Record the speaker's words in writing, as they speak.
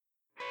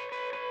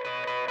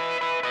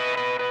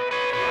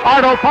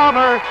Arnold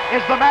Palmer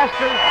is the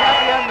Masters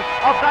champion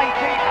of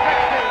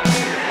 1960.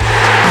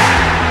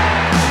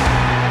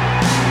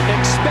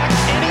 Expect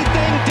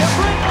anything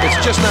different?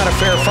 It's just not a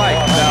fair fight.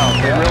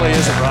 No, it really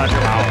isn't, Roger.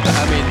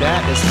 I mean,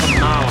 that is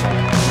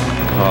phenomenal.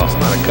 Oh, it's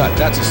not a cut.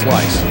 That's a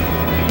slice.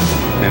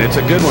 And it's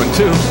a good one,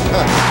 too.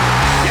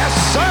 Yes,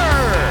 sir!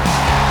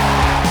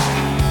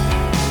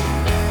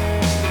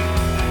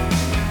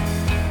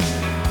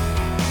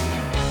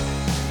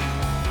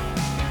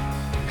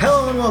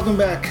 Hello and welcome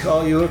back,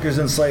 all you hookers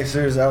and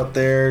slicers out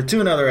there,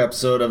 to another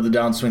episode of the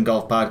Downswing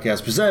Golf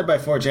Podcast presented by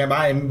 4Champ.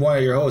 I am one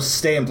of your hosts.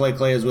 Stay and Play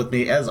Clay is with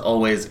me, as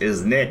always,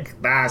 is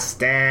Nick the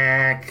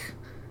Stack.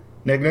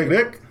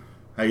 Nick.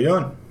 How you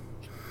doing?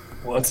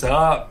 What's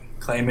up,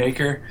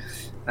 Claymaker?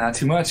 Not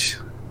too much.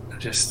 I'm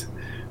just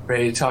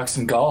ready to talk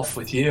some golf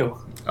with you.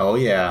 Oh,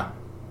 yeah.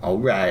 All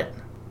right.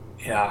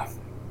 Yeah,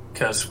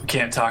 because we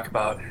can't talk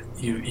about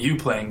you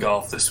playing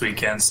golf this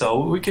weekend, so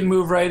we can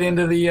move right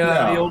into the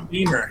old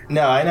Beamer.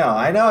 No, I know.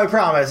 I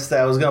promised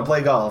I was going to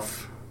play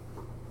golf,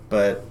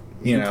 but,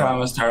 you know.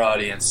 Promised our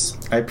audience.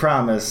 I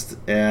promised,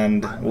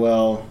 and,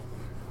 well,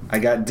 I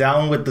got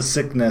down with the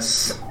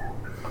sickness,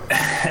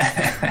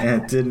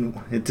 and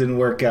it didn't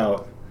work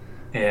out.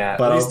 Yeah,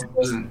 but at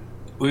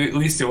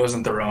least it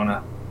wasn't the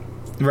Rona.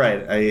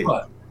 Right.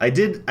 I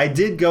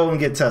did go and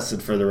get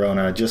tested for the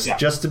Rona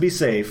just to be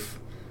safe.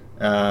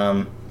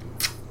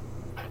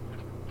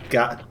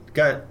 Got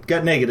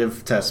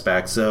negative tests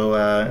back, so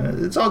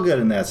it's all good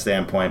in that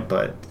standpoint.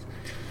 But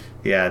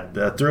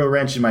yeah, threw a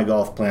wrench in my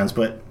golf plans.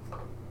 But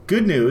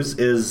good news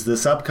is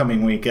this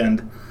upcoming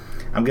weekend,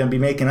 I'm going to be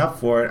making up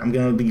for it. I'm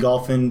going to be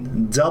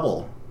golfing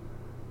double.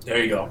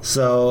 There you go.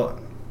 So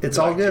it's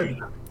all good.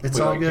 It's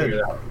all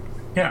good.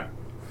 Yeah,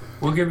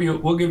 we'll give you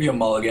a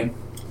mulligan.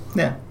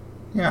 Yeah.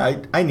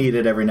 I need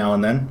it every now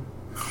and then.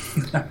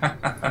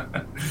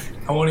 I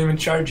won't even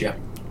charge you.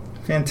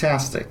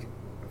 Fantastic.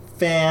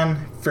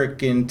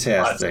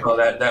 Fan-frickin-tastic. So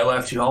that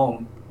left you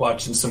home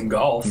watching some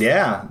golf.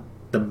 Yeah,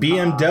 the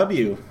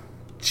BMW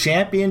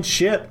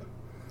Championship,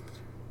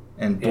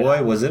 and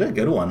boy, was it a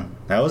good one.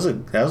 That was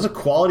a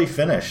quality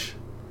finish.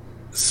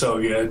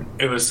 So good.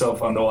 It was so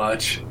fun to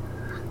watch.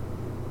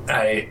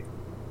 I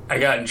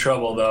got in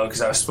trouble though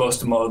because I was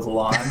supposed to mow the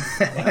lawn.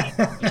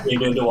 I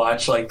came in to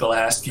watch like the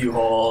last few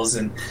holes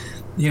and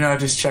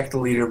just check the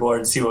leaderboard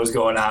and see what was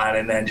going on,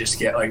 and then just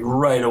get like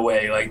right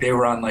away. Like they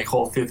were on like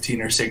hole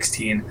 15 or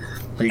 16.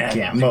 You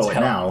can't mow it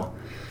now.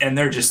 And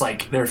they're just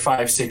like they're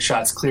 5-6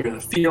 shots clear of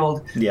the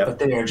field. Yep. But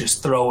they are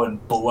just throwing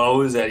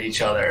blows at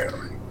each other.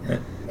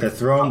 They're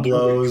throwing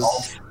blows.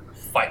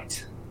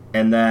 Fight.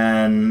 And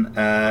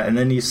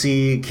then you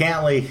see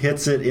Cantley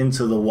hits it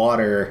into the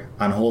water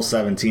on hole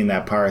 17,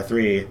 that par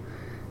 3.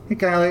 You're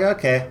kind of like,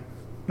 okay,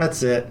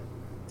 that's it.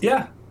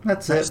 Yeah.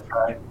 That's it.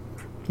 Right.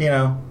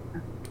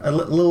 A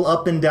little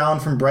up and down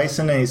from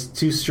Bryson, and he's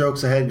 2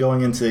 strokes ahead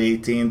going into the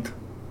 18th.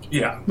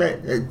 Yeah.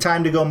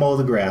 Time to go mow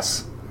the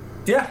grass.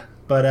 Yeah.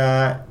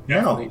 But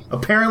no,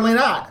 apparently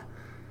not.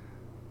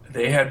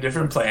 They had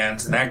different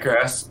plans, and that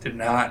grass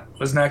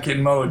was not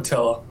getting mowed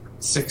till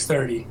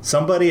 6:30.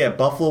 Somebody at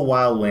Buffalo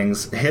Wild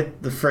Wings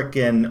hit the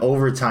frickin'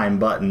 overtime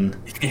button.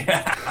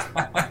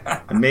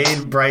 Yeah. And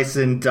made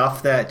Bryson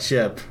duff that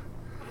chip.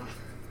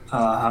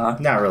 Uh-huh.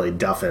 Not really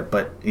duff it,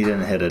 but he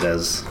didn't hit it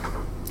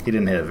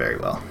very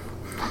well.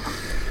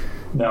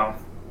 No.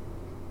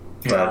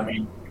 Yeah, I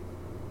mean,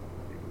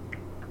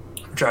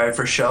 drive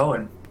for show,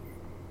 and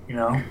in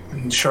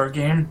the short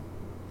game,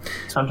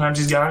 sometimes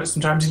he's got it,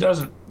 sometimes he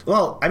doesn't.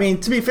 Well, I mean,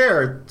 to be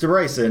fair to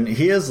Bryson,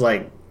 he is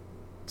like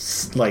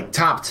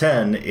top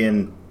 10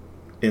 in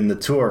the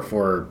tour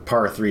for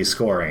par 3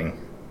 scoring.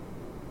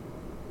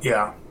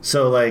 Yeah.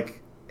 So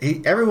like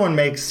everyone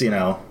makes,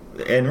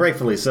 and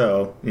rightfully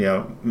so,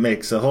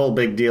 makes a whole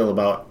big deal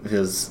about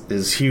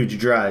his huge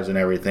drives and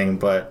everything,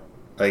 but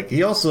like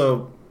he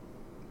also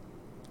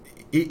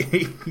he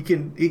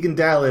can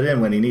dial it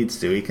in when he needs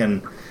to. He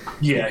can.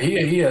 Yeah,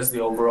 he has the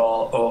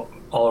overall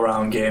all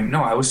around game.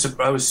 No, I was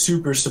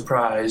super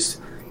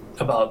surprised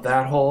about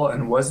that hole,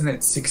 and wasn't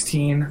it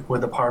 16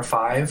 with a par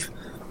 5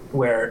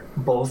 where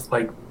both,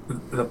 like,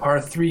 the par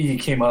 3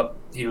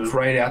 he was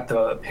right at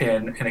the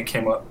pin, and it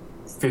came up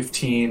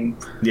 15.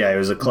 Yeah, it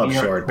was a club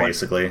short,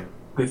 basically.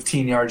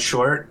 15 yards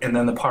short, and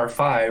then the par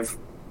 5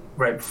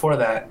 right before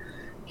that,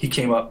 he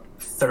came up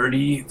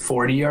 30,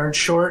 40 yards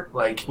short,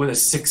 like with a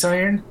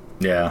 6-iron.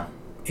 Yeah.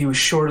 He was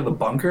short of the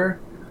bunker.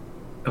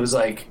 It was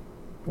like,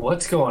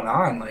 what's going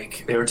on?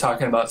 Like, they were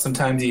talking about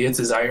sometimes he hits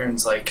his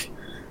irons, like,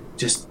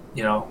 just,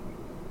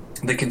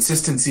 the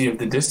consistency of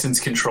the distance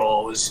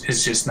control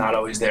is just not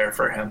always there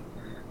for him.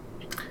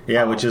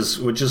 Yeah, which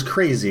is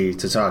crazy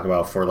to talk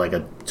about for like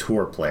a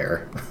tour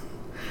player.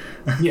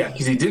 Yeah,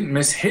 because he didn't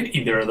hit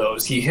either of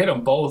those. He hit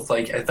them both.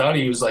 Like, I thought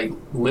he was like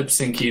lip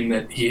syncing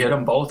that he hit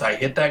them both. I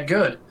hit that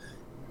good,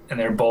 and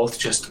they're both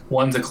just,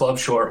 one's a club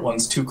short,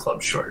 one's 2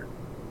 clubs short.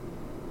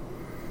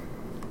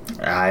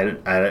 I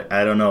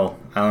don't know.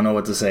 I don't know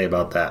what to say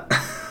about that.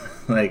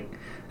 Like,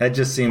 That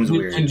just seems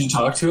weird. Did you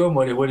talk to him?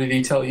 What did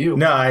he tell you?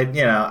 No,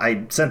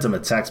 I sent him a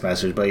text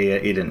message, but he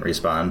didn't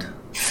respond.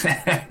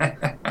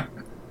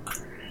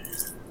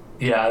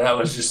 Yeah, that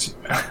was just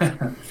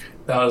that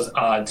was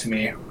odd to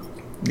me.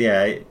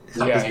 Yeah,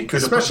 he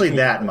especially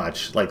that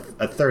much, like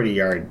a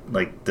 30-yard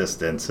like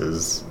distance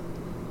is,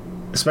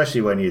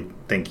 especially when you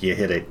think you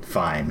hit it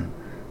fine.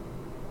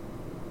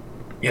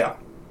 Yeah,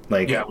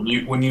 like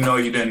when you know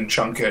you didn't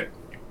chunk it,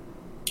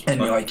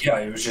 and you're like,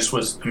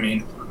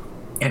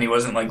 and he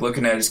wasn't like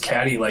looking at his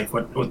caddy like,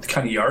 what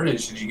kind of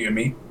yardage did you give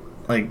me?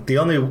 Like the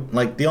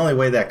only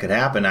way that could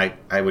happen, I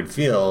would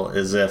feel,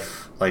 is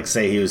if, like,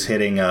 say he was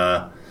hitting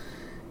a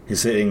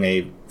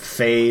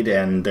fade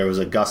and there was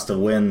a gust of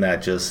wind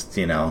that just,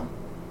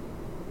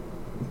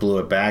 blew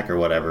it back or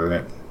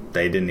whatever.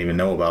 They didn't even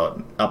know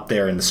about up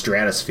there in the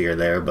stratosphere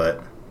there,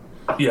 but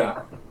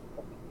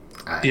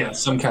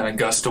some kind of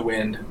gust of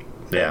wind.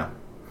 Yeah,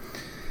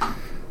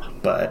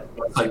 but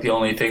that's like the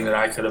only thing that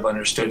I could have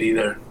understood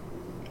either.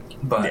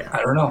 But yeah. I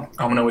don't know.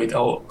 I'm gonna wait.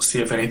 I'll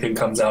see if anything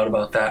comes out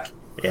about that.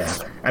 Yeah,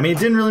 I mean, it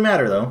didn't really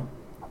matter though.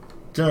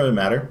 Didn't really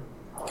matter.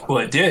 Well,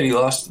 it did. He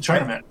lost the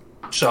tournament.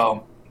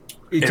 So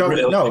are you talking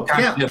about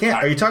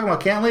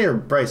Cantlay or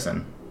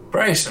Bryson?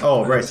 Bryson.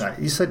 Oh, Bryson. I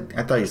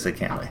thought you said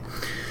Cantlay.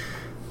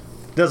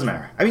 Doesn't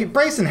matter. I mean,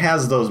 Bryson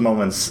has those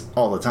moments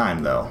all the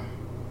time, though.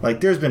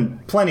 Like, there's been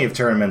plenty of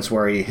tournaments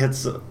where he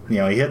hits it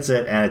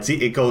and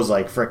it goes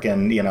like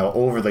frickin',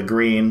 over the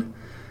green,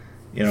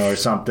 or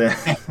something.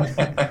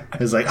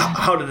 It's like,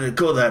 how did it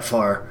go that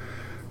far?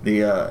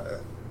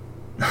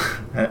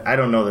 I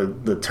don't know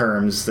the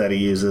terms that he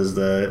uses,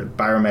 the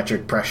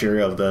barometric pressure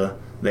of the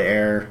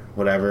air,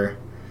 whatever.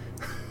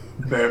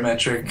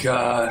 Barometric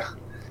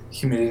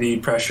humidity,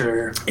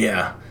 pressure.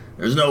 Yeah.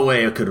 There's no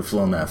way it could have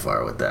flown that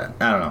far with that.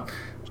 I don't know.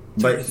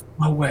 But there's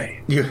no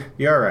way.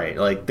 You're right.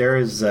 Like, there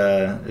is,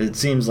 it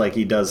seems like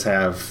he does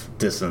have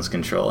distance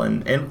control.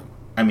 And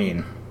I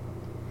mean,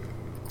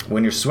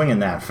 when you're swinging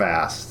that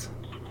fast,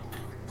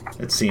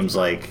 it seems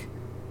like,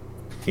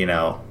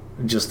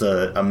 just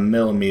a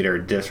millimeter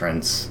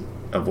difference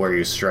of where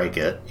you strike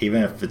it,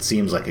 even if it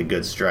seems like a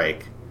good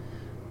strike,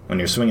 when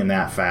you're swinging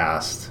that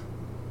fast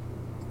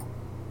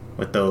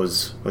with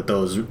those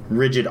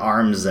rigid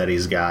arms that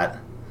he's got.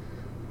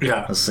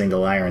 Yeah. The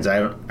single irons.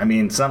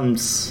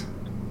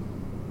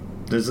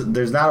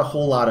 There's not a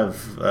whole lot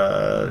of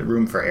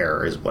room for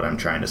error, is what I'm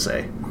trying to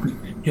say.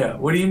 Yeah.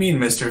 What do you mean,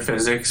 Mr.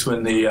 Physics?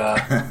 When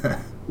the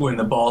when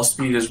the ball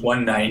speed is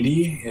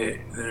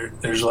 190,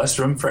 there's less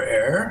room for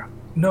error?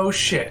 No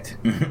shit.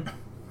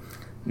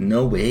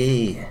 No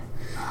way.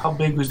 How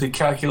big was the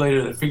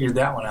calculator that figured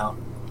that one out?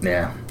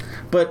 Yeah,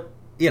 but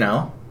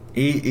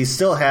he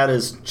still had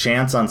his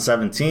chance on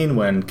 17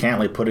 when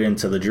Cantlay put it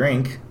into the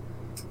drink.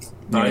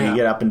 You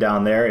get up and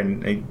down there,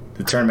 and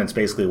the tournament's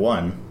basically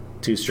won.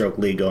 2-stroke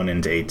lead going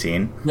into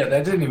 18. Yeah,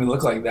 that didn't even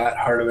look like that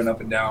hard of an up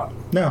and down.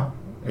 No,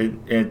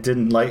 it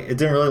didn't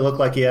really look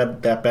like he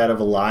had that bad of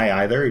a lie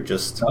either. He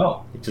just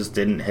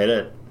didn't hit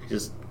it. He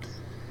just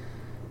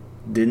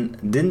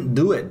didn't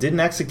do it. Didn't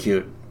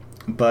execute.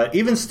 But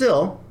even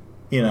still,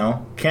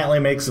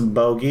 Cantlay makes a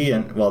bogey,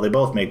 and they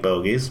both make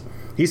bogeys.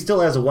 He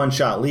still has a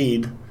 1-shot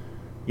lead.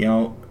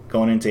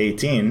 Going into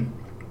 18.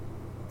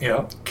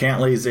 Yeah.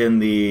 Cantlay's in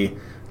the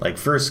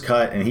first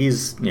cut, and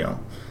he's,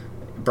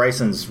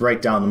 Bryson's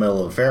right down the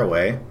middle of the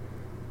fairway.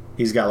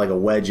 He's got a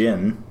wedge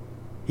in.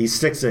 He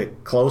sticks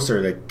it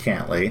closer to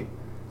Cantlay.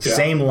 Yeah.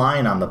 Same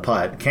line on the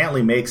putt.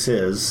 Cantlay makes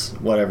his,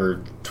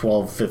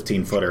 12,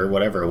 15 footer,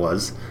 whatever it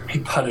was. He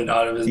putted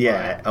out of his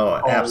mind.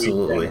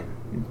 Absolutely.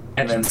 Weekend.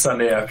 And then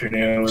Sunday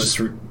afternoon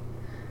was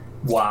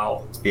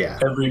wow. Yeah.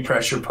 Every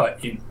pressure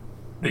putt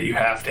that you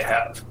have to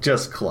have.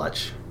 Just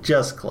clutch.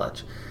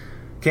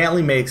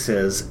 Cantlay makes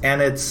his, and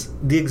it's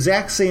the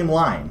exact same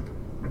line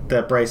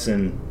that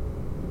Bryson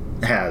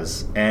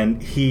has,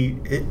 and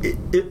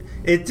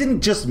it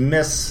didn't just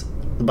miss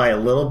by a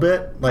little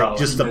bit,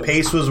 the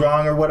pace was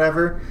wrong or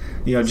whatever,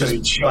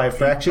 just by a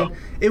fraction.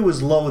 It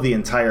was low the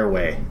entire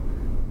way.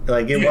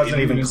 It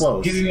wasn't even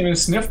close. He didn't even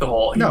sniff the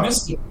hole. No.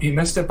 He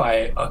missed it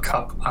by a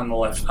cup on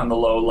the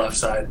low left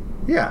side.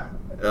 Yeah,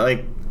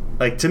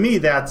 to me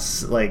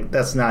that's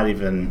not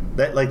even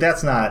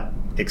that's not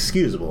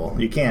excusable.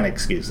 You can't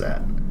excuse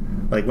that.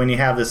 When you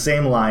have the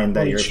same line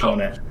that your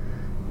opponent.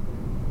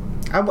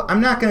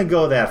 I'm not going to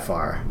go that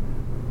far.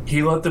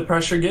 He let the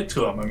pressure get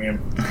to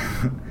him.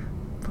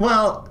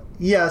 Well,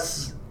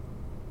 yes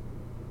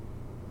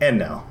and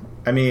no.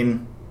 I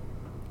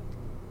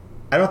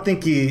don't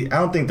think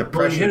the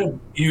pressure. Well,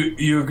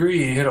 you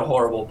agree he hit a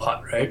horrible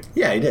putt, right?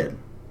 Yeah, he did.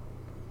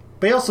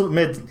 But he also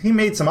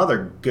made some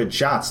other good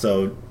shots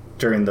though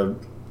during the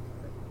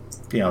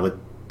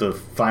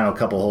final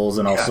couple holes,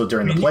 and also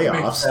during the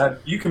playoffs.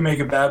 You can make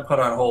a bad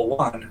putt on hole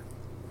 1.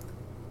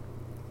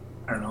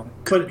 I don't know.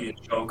 Could be a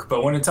joke,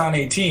 but when it's on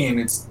 18,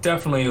 it's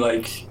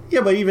definitely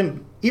Yeah, but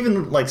even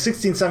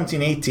 16,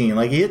 17, 18,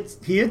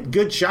 he hit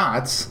good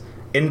shots,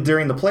 and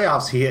during the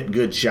playoffs he hit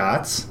good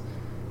shots,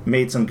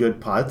 made some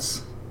good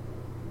putts.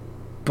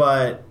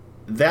 But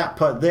that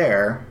putt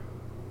there,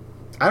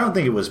 I don't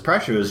think it was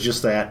pressure. It was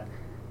just that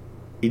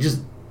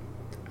just,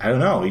 I don't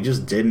know, he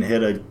just didn't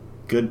hit a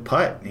good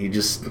putt. He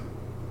just,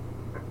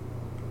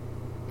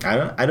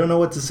 I don't know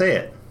what to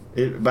say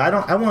but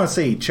I want to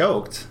say he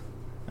choked.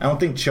 I don't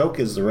think choke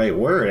is the right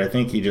word. I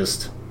think he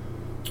just.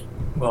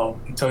 Well,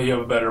 until you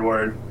have a better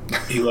word,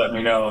 you let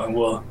me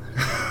know,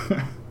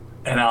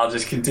 and I'll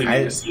just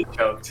continue to see it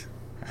choked.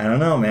 I don't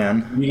know,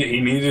 man.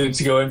 He needed it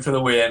to go in for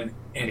the win,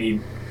 and he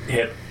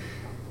hit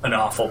an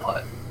awful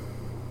putt.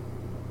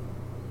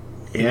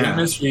 He didn't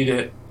misread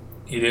it.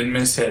 He didn't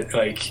miss it.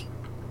 Like,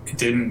 it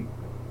didn't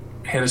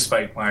hit a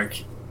spike mark.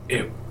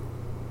 It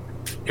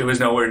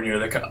was nowhere near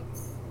the cup.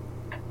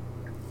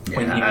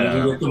 When he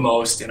needed it the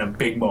most in a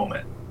big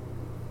moment.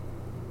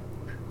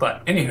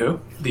 But anywho,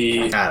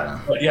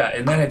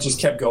 and then it just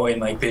kept going.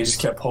 Like, they just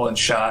kept pulling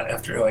shot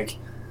after, like,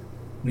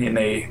 and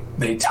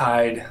they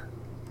tied.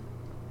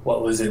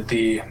 What was it?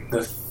 The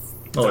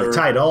they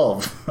tied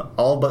all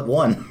but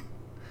one.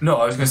 No,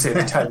 I was going to say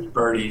they tied with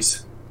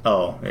birdies.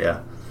 Oh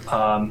yeah.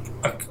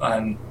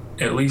 On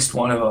at least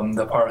one of them,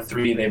 the par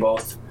 3, they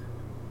both.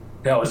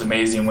 That was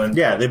amazing when.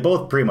 Yeah, they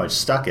both pretty much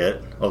stuck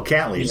it. Well,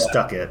 Cantley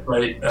stuck it.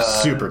 Right.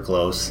 Super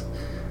close.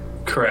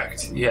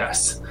 Correct.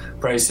 Yes.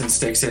 Bryson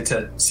sticks it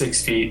to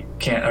 6 feet,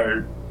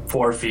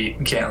 4 feet,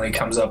 and Cantley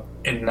comes up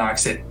and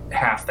knocks it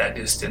half that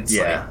distance.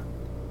 Yeah.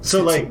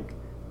 So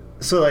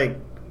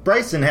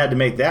Bryson had to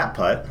make that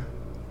putt.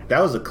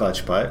 That was a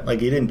clutch putt. Like,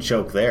 he didn't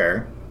choke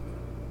there.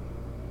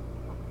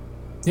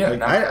 Yeah.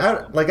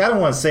 I don't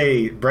want to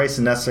say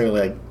Bryson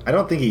necessarily. Like, I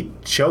don't think he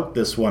choked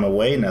this one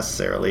away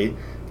necessarily.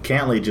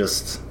 Cantley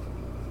just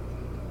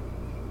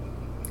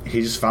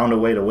found a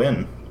way to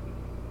win.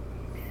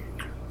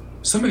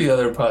 Some of the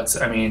other putts,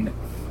 I mean,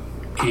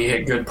 he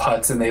hit good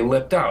putts and they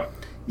lipped out.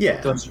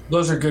 Yeah,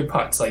 those are good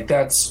putts. Like,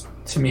 that's,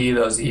 to me,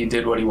 he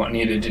did what he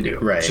needed to do.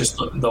 Right. It's just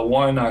the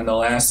one on the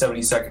last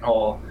 72nd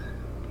hole.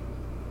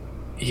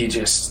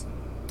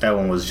 That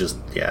one was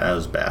just that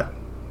was bad.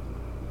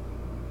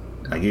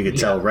 Like, you could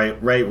tell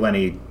right when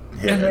he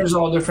hit. And there's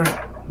all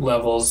different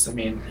levels. I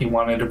mean, he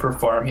wanted to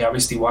perform. He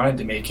obviously wanted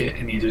to make it,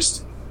 and he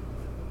just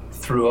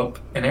threw up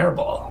an air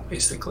ball,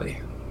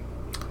 basically.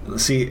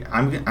 See,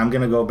 I'm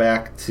gonna go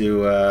back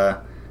to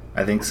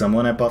I think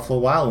someone at Buffalo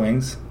Wild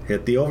Wings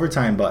hit the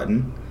overtime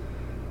button,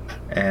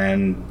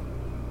 and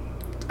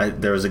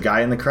there was a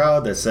guy in the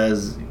crowd that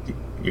says,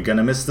 "You're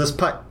gonna miss this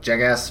putt,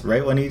 jackass!"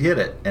 Right when he hit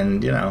it,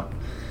 and Yeah.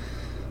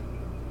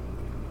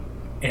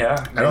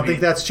 Maybe. I don't think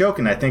that's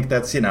choking. I think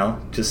that's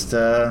just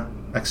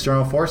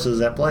external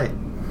forces at play.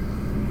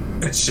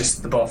 It's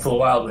just the Buffalo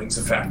Wild Wings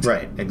effect.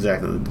 Right,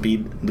 exactly.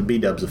 The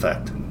B-dubs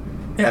effect.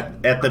 Yeah.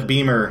 At the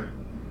Beamer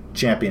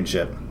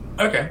Championship.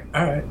 Okay,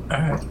 all right.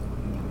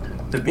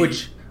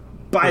 Which,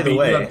 by the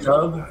way,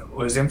 dub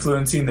was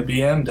influencing the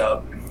BM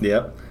dub.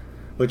 Yep.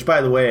 Which,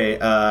 by the way,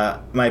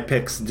 my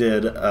picks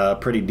did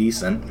pretty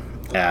decent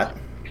at.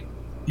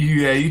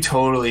 Yeah, you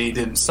totally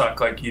didn't suck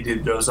like you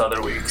did those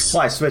other weeks.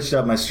 Well, I switched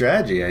up my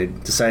strategy. I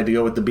decided to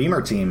go with the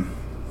Beamer team.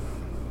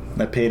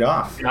 That paid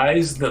off.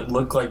 Guys that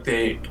look like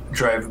they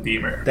drive a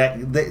Beamer. That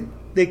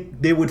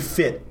they would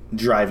fit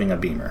driving a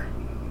Beamer.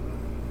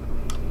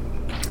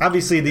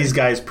 Obviously, these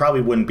guys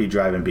probably wouldn't be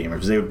driving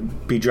Beamers. They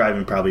would be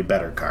driving probably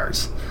better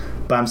cars.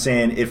 But I'm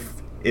saying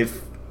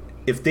if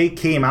they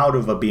came out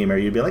of a Beamer,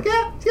 you'd be like,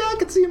 yeah, I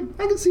can see him.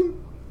 I can see him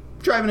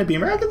driving a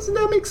Beamer.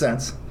 That makes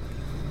sense.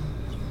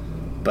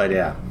 But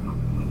yeah,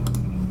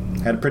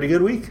 had a pretty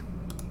good week.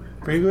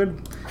 Pretty good.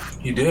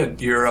 You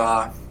did.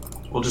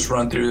 We'll just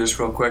run through this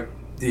real quick.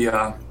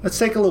 Let's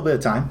take a little bit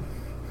of time.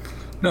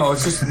 No,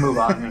 let's just move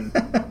on and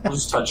we'll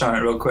just touch on it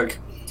real quick.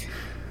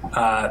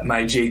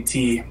 My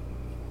JT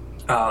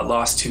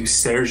lost to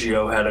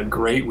Sergio, had a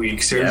great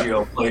week.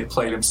 Sergio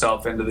played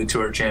himself into the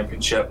Tour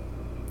Championship.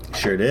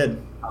 Sure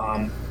did.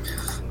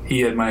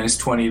 He had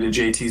 -20 to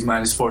JT's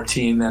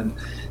 -14. Then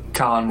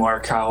Colin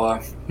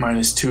Morikawa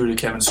 -2 to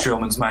Kevin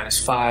Streelman's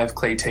 -5.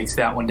 Clay takes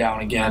that one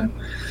down again,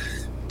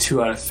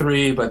 2 out of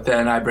 3. But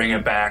then I bring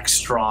it back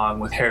strong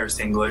with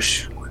Harris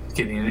English,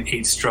 getting an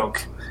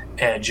 8-stroke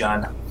edge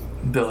on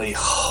Billy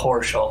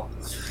Horschel.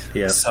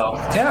 Yeah. So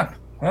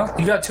well,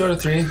 you got 2 out of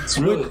 3. It's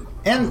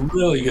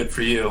really good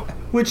for you.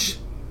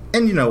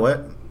 And you know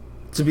what?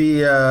 To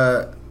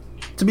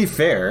be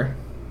fair,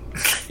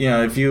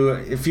 if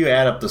you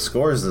add up the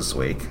scores this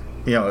week,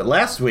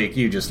 last week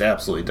you just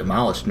absolutely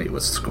demolished me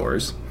with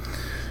scores.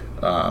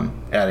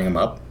 Adding them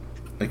up,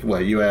 like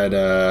what you had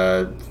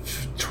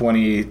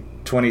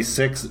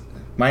 26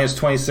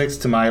 -26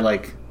 to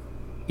my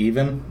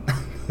even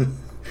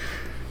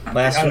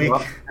last week.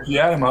 If you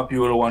add them up,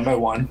 you would have won by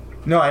 1.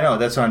 No, I know.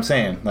 That's what I'm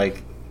saying.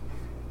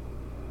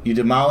 You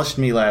demolished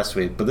me last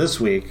week, but this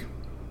week,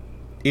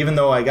 even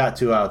though I got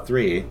 2 out of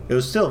 3, it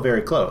was still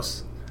very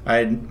close. I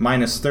had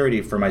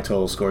 -30 for my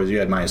total scores. You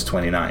had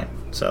 -29.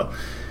 So,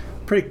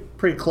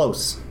 pretty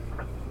close.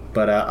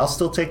 But I'll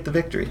still take the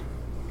victory.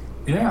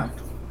 Yeah.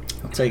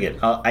 I'll take it.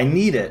 I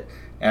need it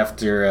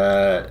after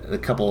a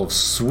couple of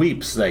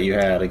sweeps that you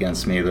had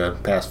against me the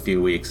past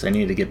few weeks. I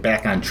need to get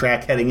back on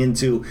track heading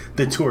into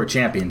the Tour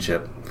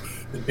Championship.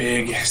 The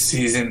big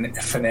season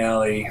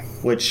finale.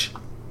 Which,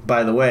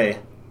 by the way,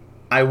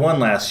 I won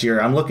last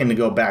year. I'm looking to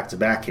go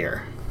back-to-back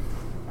here.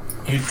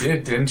 You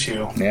did, didn't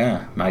you?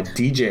 Yeah, my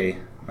DJ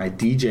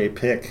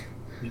pick.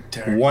 You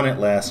dirty Won it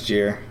last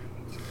year.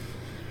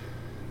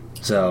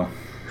 So,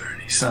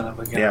 son of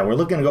a gun. yeah, we're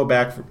looking to go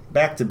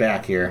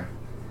back-to-back here.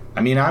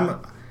 I mean,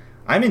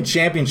 I'm in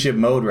championship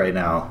mode right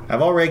now.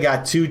 I've already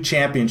got 2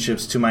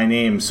 championships to my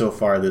name so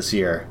far this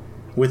year.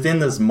 Within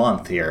this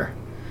month here.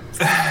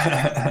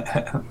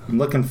 I'm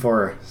looking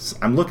for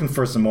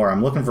some more.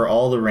 I'm looking for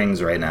all the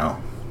rings right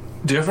now.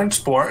 Different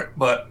sport,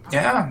 but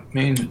yeah, I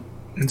mean,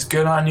 it's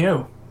good on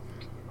you.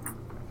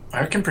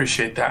 I can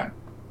appreciate that.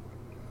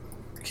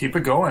 Keep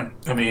it going.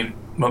 I mean,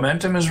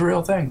 momentum is a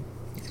real thing.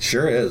 It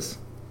sure is.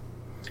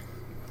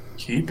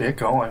 Keep it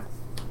going.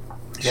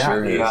 Yeah,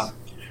 Sure is. yeah.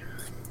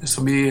 This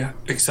will be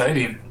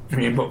exciting. I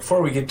mean, but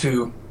before we get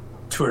to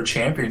our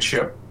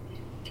championship,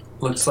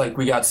 looks like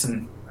we got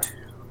some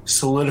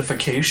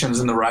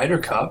solidifications in the Ryder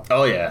Cup.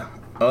 Oh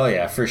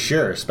yeah, for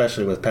sure.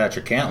 Especially with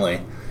Patrick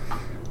Cantlay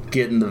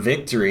getting the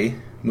victory,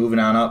 moving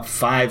on up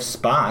 5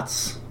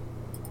 spots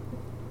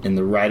in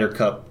the Ryder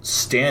Cup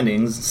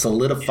standings,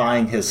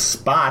 solidifying his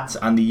spot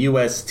on the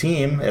U.S.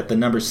 team at the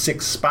number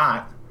 6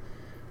 spot.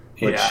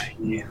 Which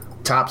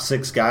top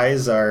 6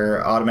 guys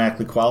are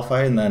automatically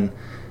qualified, and then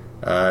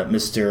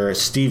Mr.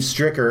 Steve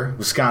Stricker,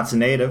 Wisconsin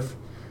native,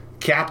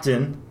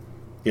 captain,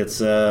 gets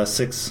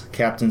 6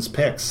 captain's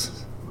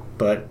picks.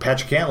 But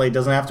Patrick Cantlay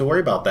doesn't have to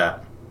worry about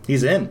that.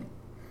 He's in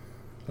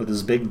with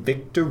his big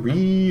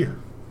victory.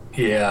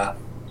 Yeah,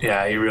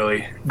 he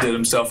really did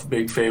himself a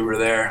big favor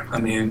there.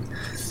 I mean,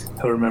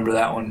 he'll remember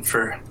that one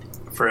for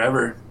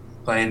forever.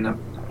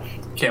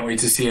 Can't wait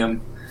to see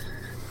him.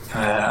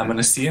 I'm going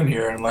to see him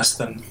here in less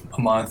than a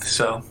month.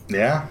 So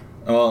Yeah.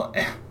 Well,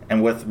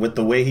 and with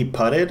the way he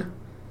putted,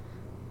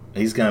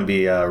 he's going to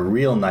be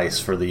real nice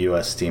for the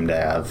U.S. team to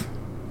have.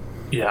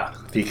 yeah,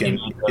 If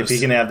he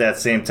can have that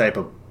same type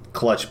of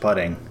clutch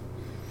putting.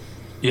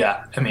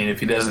 Yeah, I mean, if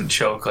he doesn't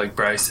choke like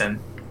Bryson,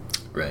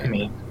 Right. I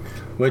mean,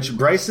 Which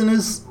Bryson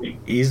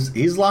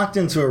he's locked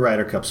into a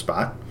Ryder Cup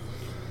spot.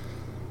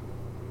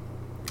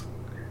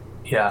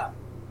 yeah,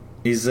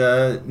 He's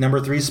number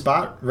 3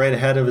 spot, right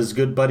ahead of his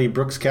good buddy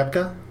Brooks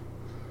Koepka,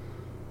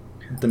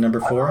 the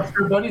number 4. I'm not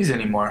sure buddies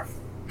anymore.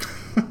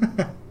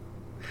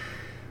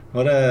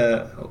 What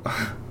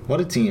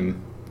a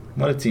team!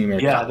 What a team! Here.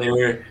 Yeah, they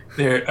were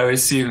there. I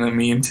was seeing a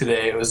meme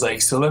today. It was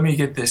like, so let me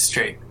get this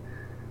straight.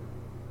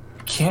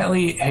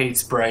 Cantlay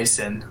hates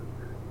Bryson.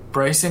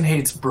 Bryson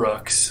hates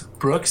Brooks.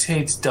 Brooks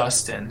hates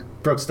Dustin.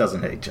 Brooks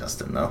doesn't hate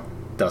Justin though.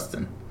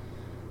 Dustin,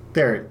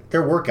 they're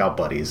workout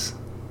buddies.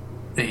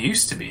 They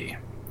used to be.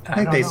 I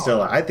think don't they know.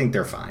 still. I think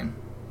they're fine.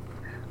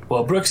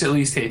 Well, Brooks at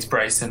least hates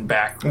Bryson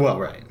back, Well,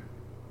 right.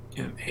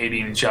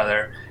 hating each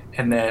other.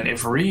 And then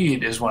if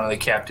Reed is one of the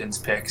captain's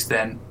picks,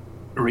 then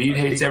Reed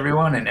hates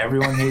everyone and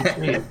everyone hates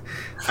Reed.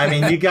 I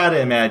mean, you got to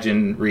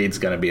imagine Reed's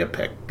going to be a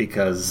pick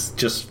because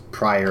just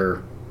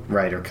prior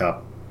Ryder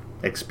Cup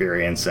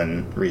experience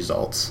and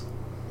results.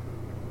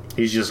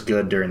 He's just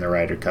good during the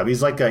Ryder Cup.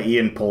 He's like a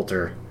Ian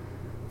Poulter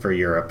for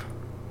Europe.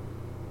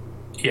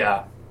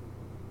 Yeah,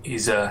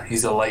 he's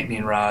a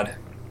lightning rod.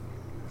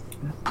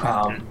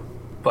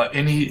 But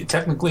he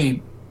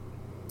technically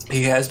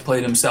he has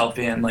played himself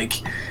in. Like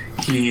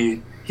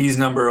he's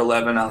number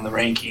 11 on the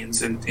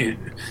rankings, and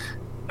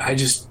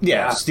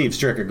Steve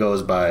Stricker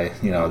goes by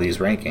these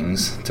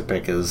rankings to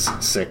pick his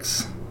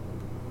 6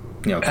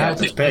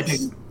 captain's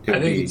picks. I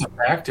think it's a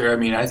factor. I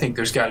mean, I think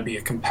there's got to be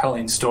a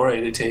compelling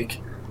story to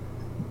take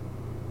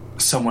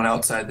someone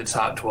outside the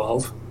top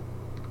 12.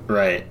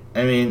 Right.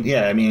 I mean,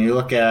 you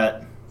look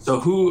at. So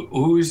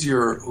who's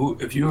your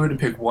if you were to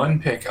pick one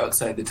pick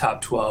outside the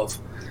top 12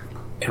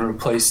 and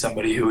replace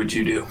somebody, who would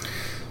you do?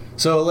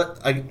 So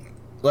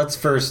let's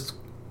first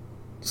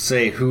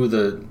say who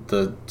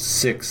the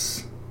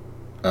 6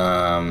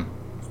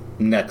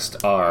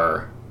 next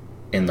are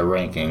in the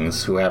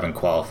rankings who haven't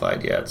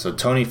qualified yet. So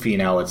Tony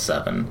Finau at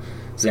 7,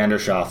 Xander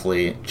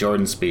Schauffele,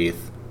 Jordan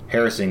Spieth,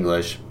 Harris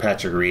English,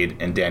 Patrick Reed,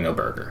 and Daniel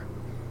Berger.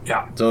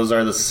 Yeah. Those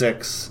are the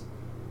 6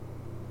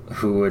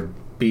 who would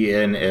be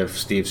in if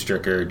Steve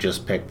Stricker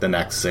just picked the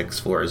next 6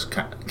 for his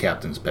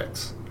captain's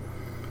picks.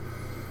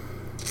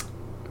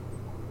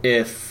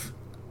 If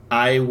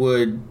I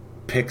would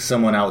pick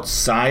someone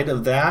outside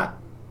of that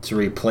to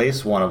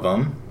replace one of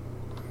them,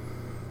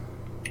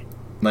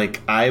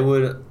 I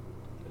would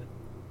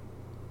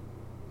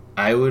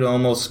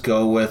almost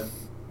go with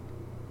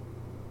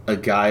a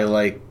guy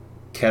like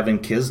Kevin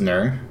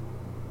Kisner,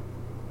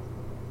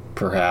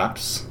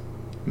 perhaps.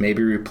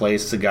 Maybe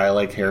replace a guy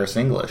like Harris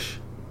English.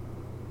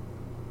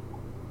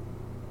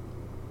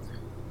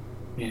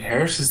 I mean,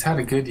 Harris has had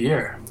a good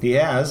year. He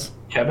has.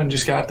 Kevin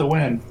just got the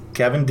win.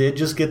 Kevin did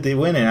just get the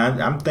win,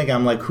 and I'm thinking,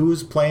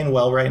 who's playing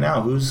well right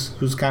now?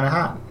 Who's kind of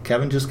hot?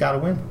 Kevin just got a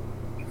win.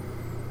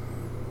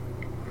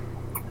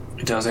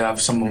 He does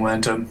have some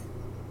momentum.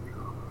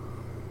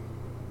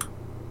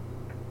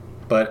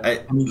 But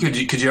I mean,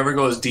 could you ever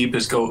go as deep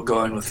as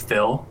going with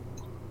Phil?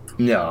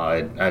 No,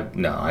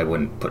 I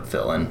wouldn't put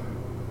Phil in.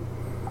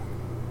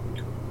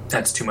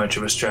 That's too much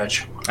of a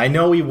stretch. I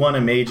know he won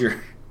a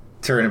major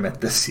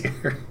tournament this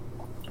year.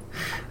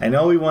 I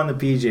know he won the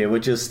PGA,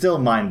 which is still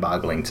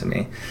mind-boggling to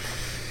me.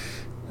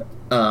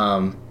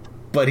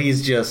 But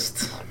he's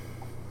just...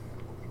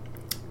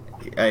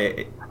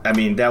 I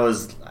mean, that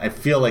was... I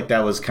feel like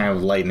that was kind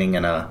of lightning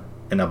in a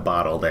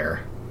bottle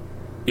there.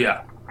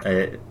 Yeah.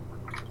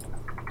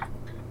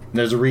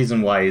 There's a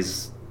reason why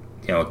he's,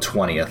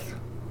 20th.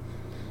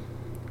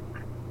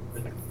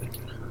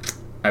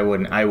 I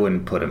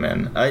wouldn't put him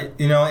in. I'll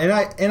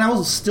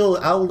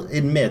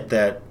admit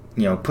that,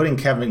 putting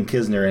Kevin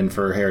Kisner in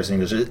for Harris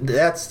English,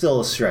 that's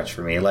still a stretch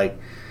for me. Like,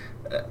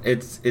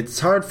 it's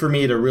hard for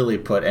me to really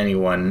put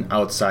anyone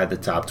outside the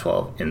top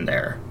 12 in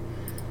there.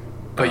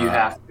 But you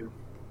have to.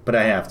 But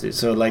I have to.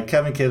 So, like,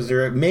 Kevin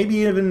Kisner, maybe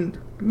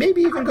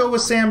even go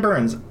with Sam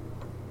Burns.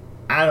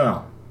 I don't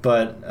know,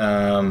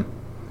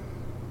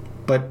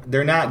 but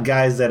they're not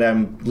guys that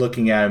I'm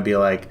looking at and be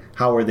like,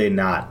 how are they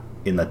not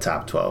in the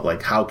top 12?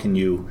 Like, how can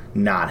you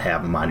not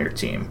have them on your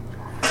team?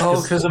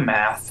 Oh, because of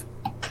math.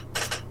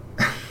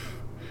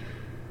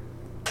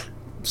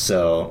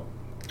 So,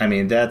 I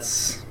mean,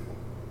 that's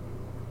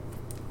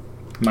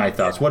my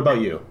thoughts. What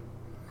about you?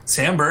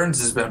 Sam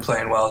Burns has been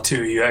playing well,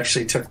 too. You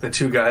actually took the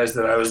two guys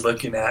that I was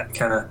looking at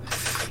kind of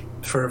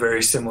for a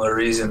very similar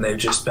reason. They've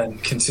just been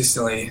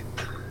consistently...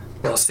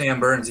 Well, Sam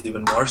Burns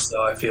even more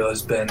so, I feel,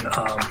 has been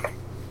the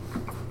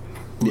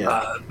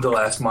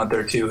last month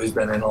or two has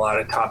been in a lot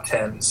of top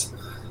tens.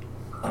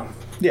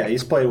 Yeah,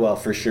 he's played well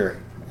for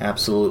sure.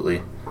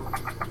 Absolutely.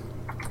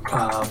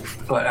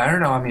 But I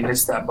don't know. I mean,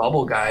 it's that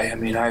bubble guy. I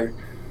mean, I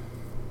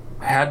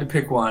had to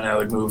pick one. I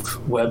would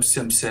move Webb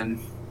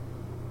Simpson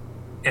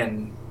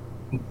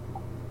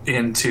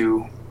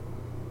into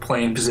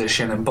playing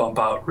position and bump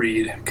out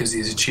Reed because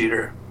he's a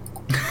cheater.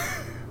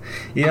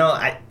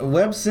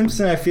 Webb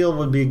Simpson I feel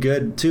would be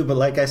good too, but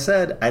like I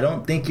said, I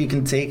don't think you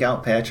can take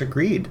out Patrick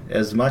Reed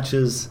as much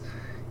as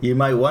you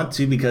might want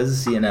to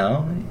because,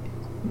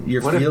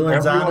 your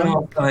feelings on him.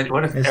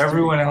 What if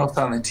everyone else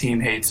on the team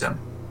hates him?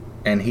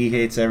 And he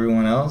hates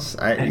everyone else?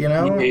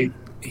 He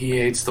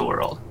hates the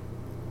world.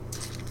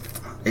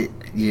 I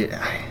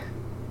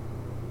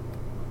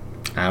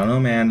don't know,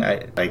 man.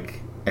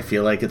 I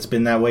feel like it's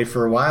been that way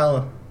for a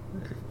while.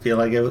 I feel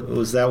like it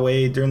was that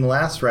way during the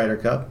last Ryder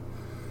Cup.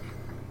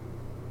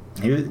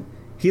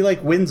 He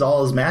wins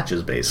all his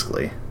matches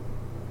basically.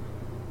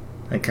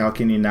 Like, how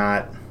can you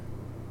not?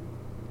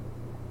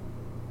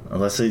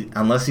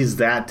 Unless he's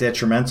that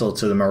detrimental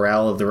to the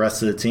morale of the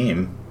rest of the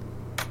team.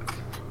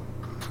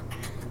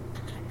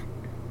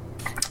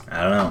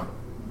 I don't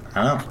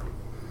know.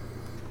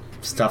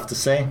 It's tough to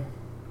say.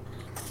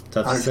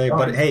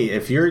 But hey,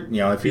 if you're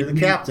the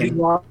captain,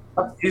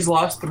 he's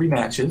lost 3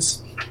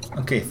 matches.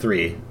 Okay,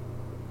 3.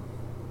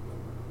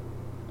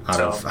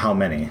 Out of how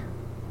many?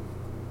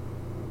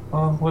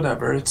 Well,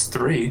 whatever. It's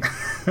 3.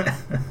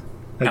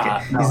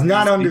 Okay. He's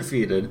not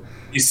undefeated.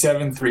 He's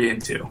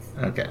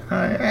 7-3-2. Okay. All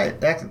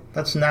right.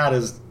 That's not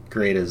as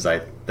great as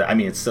I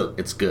mean,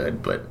 it's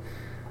good, but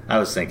I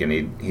was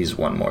thinking he's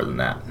won more than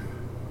that.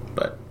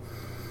 But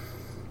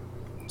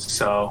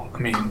so, I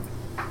mean,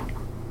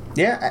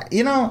 yeah,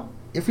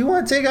 if you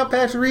want to take out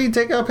Patrick Reed,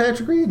 take out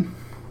Patrick Reed.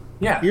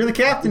 Yeah. You're the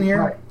captain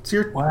here. Right. It's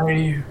your...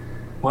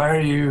 Why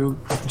are you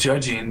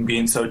judging,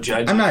 being so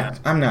judgy?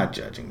 I'm not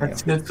judging you.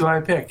 That's who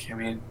I pick. I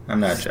mean, I'm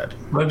not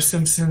judging. Webb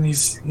Simpson,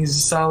 he's a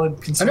solid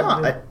conservative.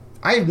 I know.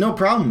 I have no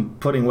problem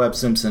putting Webb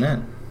Simpson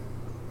in.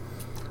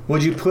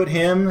 Would you put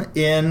him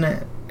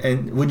in,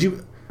 and would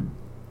you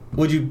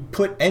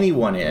put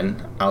anyone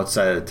in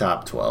outside of the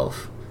top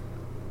 12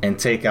 and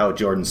take out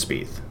Jordan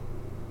Spieth?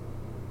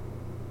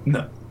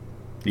 No.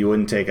 You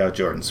wouldn't take out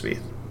Jordan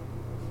Spieth?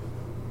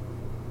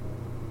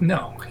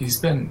 No, he's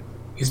been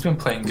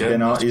playing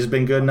good. He's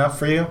been good enough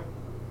for you?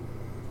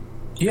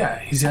 Yeah,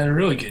 he's had a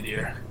really good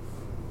year.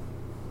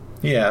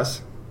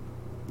 Yes.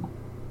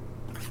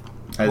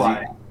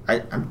 Why?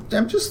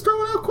 I'm just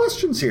throwing out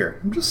questions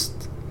here.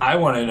 I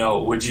want to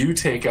know, would you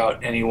take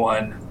out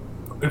anyone,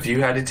 if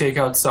you had to take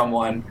out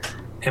someone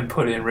and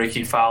put in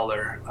Ricky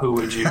Fowler, who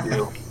would you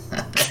do?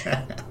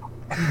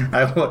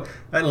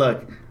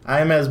 Look,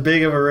 I'm as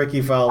big of a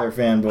Ricky Fowler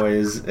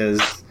fanboy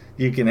as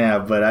you can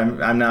have, but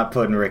I'm not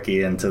putting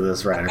Ricky into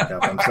this Ryder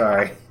Cup. I'm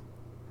sorry.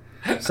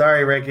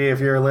 Sorry, Ricky, if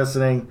you're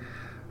listening.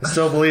 I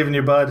still believe in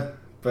you, bud,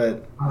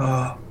 but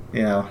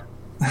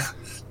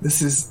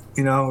this is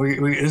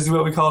this is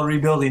what we call a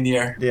rebuilding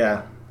year.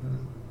 Yeah.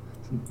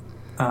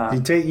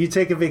 You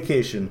take a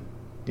vacation.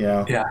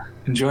 Yeah.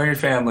 Enjoy your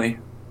family.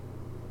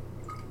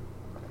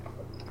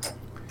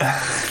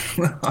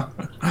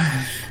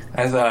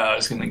 I thought I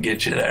was going to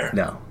get you there.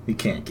 No, you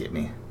can't get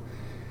me.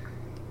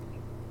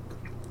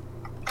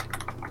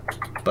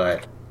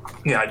 But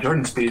yeah,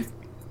 Jordan Spieth.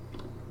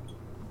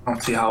 I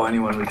don't see how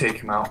anyone would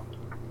take him out.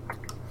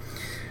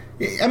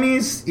 I mean,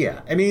 he's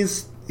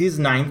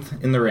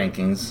 9th in the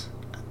rankings,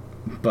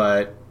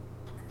 but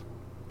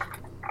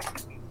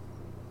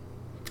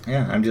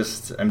yeah, I'm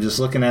just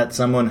looking at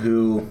someone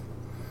who,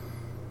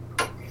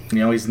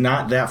 he's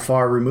not that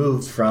far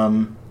removed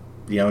from,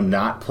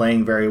 not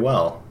playing very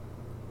well.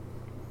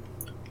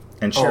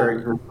 And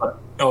sure,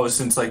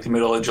 since like the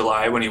middle of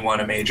July when he won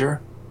a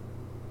major.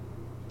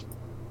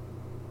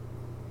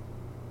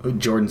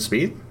 Jordan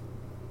Spieth?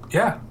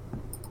 Yeah.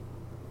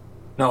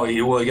 No,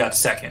 he got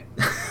second.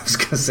 I was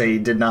gonna say he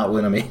did not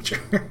win a major.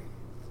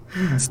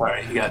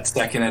 Sorry, he got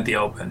second at the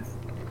Open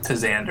to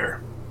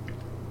Xander.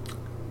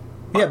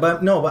 Yeah,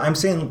 but I'm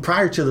saying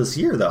prior to this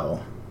year,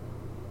 though,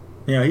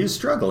 he was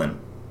struggling.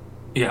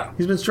 Yeah.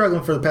 He's been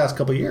struggling for the past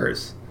couple of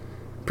years.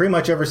 Pretty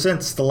much ever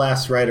since the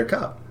last Ryder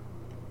Cup.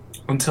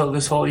 Until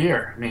this whole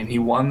year. I mean, he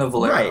won the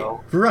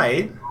Valero.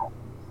 Right.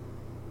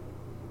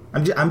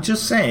 I'm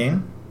just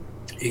saying.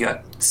 He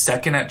got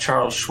second at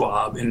Charles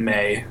Schwab in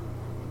May.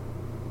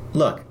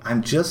 Look,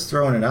 I'm just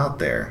throwing it out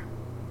there.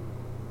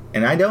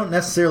 And I don't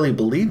necessarily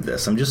believe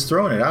this. I'm just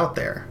throwing it out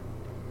there.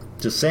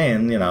 Just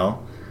saying,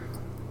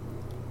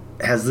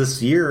 has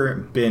this year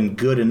been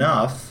good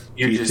enough?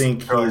 You're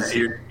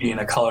being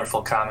a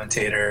colorful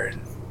commentator.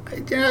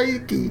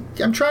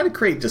 I'm trying to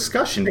create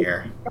discussion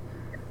here.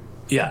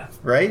 Yeah.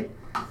 Right?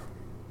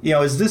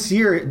 Has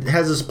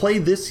his play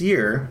this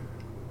year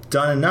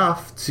done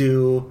enough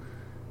to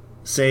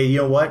say, you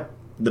know what,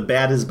 the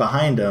bad is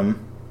behind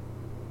him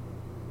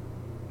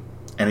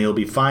and he'll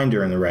be fine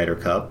during the Ryder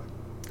Cup,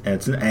 and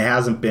it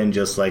hasn't been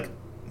just like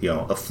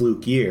a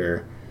fluke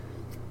year.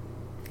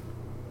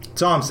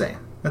 That's all I'm saying.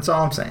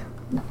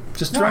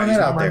 Just throwing it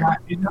out there.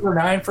 He's number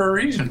 9 for a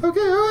reason. Okay,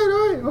 all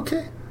right,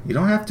 okay. You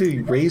don't have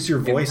to raise your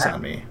voice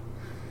on me.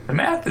 The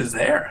math is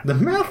there. The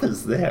math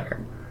is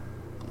there.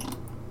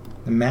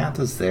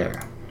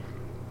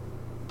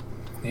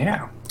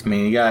 Yeah. I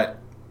mean, you got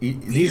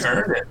these.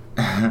 Earned it.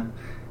 I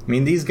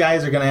mean, these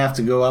guys are going to have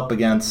to go up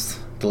against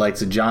the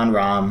likes of John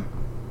Rahm,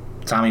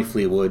 Tommy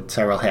Fleetwood,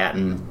 Tyrrell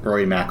Hatton,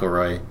 Rory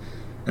McIlroy,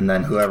 and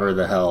then whoever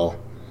the hell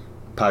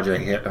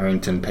Padre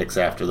Harrington picks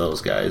after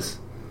those guys.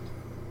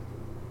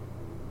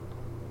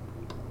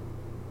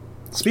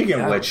 Speaking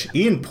of which,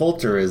 Ian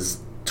Poulter is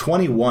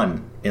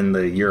 21 in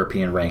the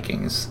European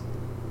rankings.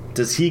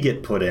 Does he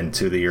get put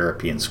into the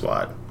European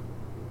squad?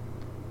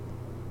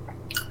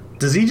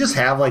 Does he just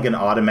have like an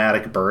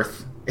automatic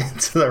berth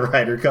into the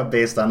Ryder Cup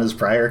based on his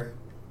prior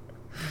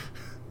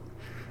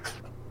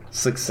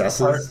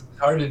successes?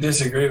 Hard to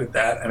disagree with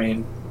that. I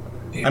mean,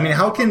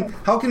 how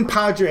can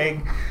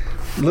Padre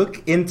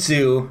look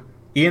into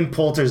Ian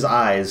Poulter's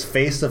eyes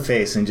face to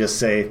face and just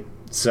say,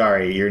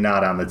 "Sorry, you're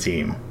not on the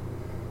team"?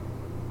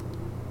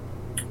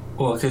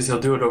 Well, because he'll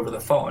do it over the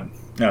phone.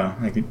 No,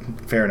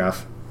 fair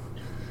enough.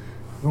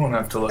 You won't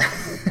have to look.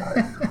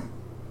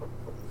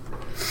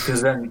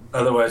 Because then,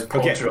 otherwise,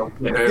 Poulter will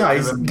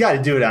he's got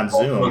to do it on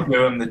Zoom. Will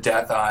give him the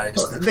death eyes.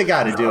 They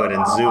got to do it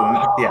in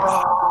Zoom.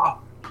 Yeah.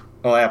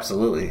 Oh,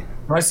 absolutely.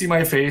 When I see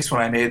my face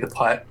when I made the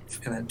putt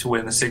and then to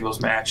win the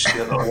singles match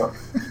the other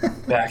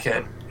back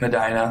at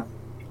Medina,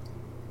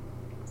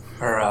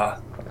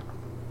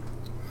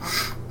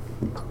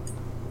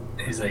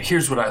 he's like,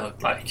 "Here's what I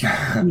look like.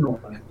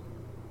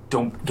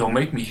 Don't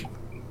make me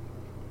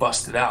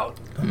bust it out.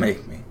 Don't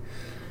make me."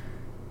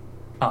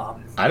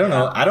 I don't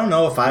know. I don't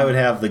know if I would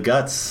have the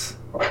guts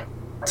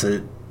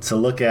to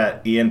look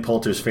at Ian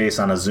Poulter's face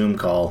on a Zoom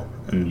call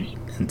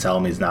and tell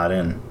him he's not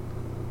in.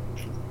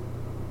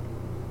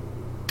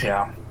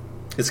 Yeah,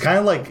 it's kind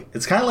of like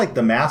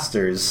the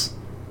Masters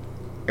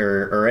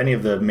or any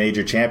of the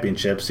major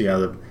championships.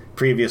 The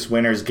previous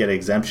winners get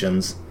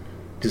exemptions.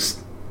 Just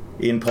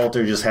Ian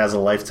Poulter just has a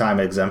lifetime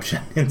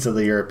exemption into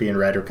the European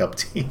Ryder Cup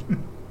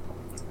team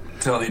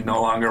until he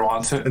no longer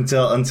wants it.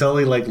 Until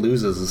he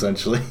loses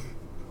essentially.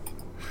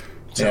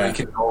 So he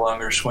can no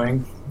longer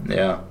swing.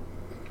 Yeah.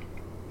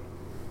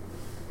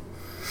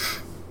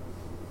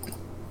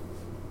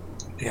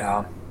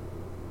 Yeah.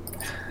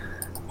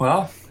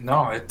 Well,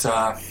 no,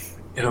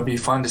 it'll be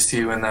fun to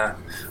see when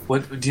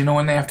do you know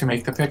when they have to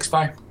make the picks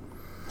by?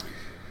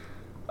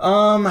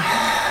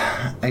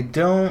 I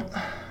don't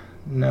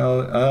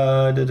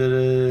know.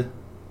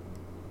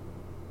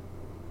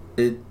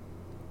 It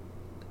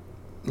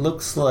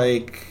looks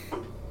like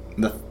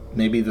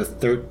maybe the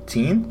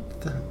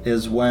 13th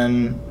is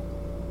when.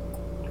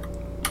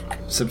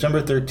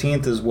 September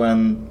 13th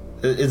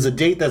is a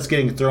date that's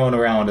getting thrown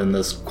around in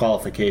this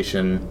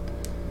qualification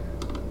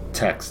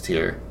text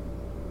here.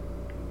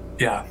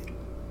 Yeah.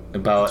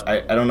 About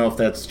I don't know if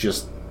that's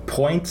just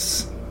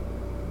points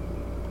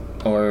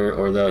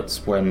or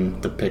that's when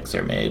the picks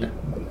are made.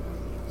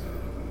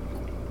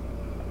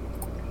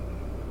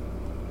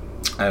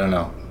 I don't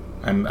know.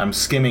 I'm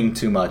skimming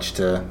too much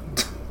to.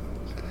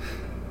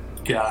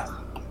 Yeah.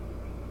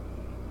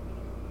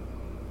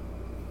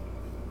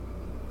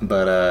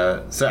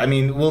 But so I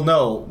mean, we'll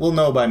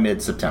know by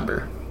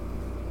mid-September.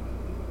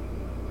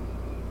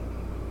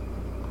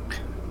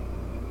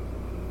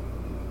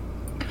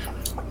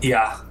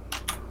 Yeah.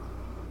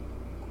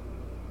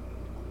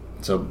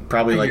 So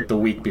probably like the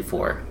week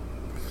before.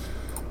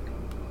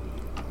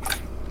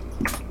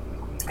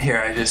 Here,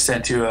 I just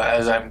sent you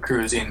as I'm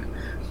cruising.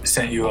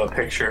 Sent you a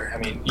picture. I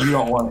mean, you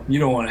don't want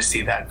to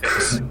see that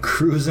face.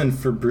 Cruising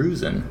for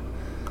bruising.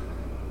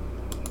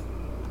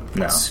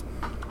 No.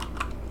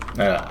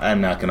 I'm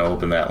not going to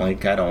open that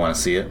link. I don't want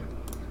to see it.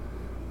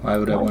 Why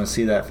would I want to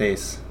see that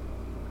face?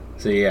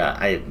 So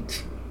yeah,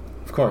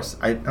 of course,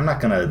 I'm not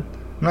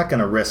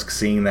gonna risk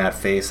seeing that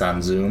face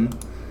on Zoom.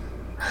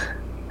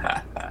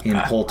 In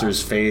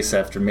Poulter's face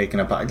after making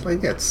a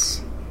like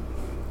it's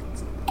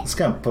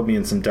gonna put me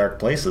in some dark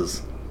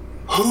places.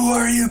 Who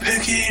are you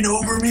picking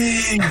over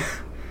me?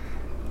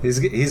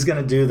 He's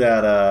gonna do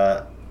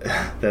that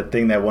that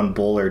thing that one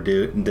bowler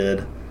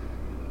did.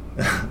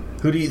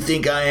 Who do you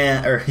think I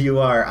am? Or you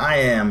are? I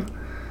am.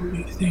 Who do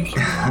you think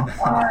you are?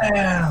 I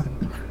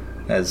am.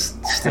 That's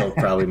still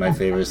probably my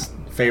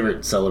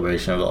favorite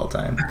celebration of all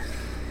time.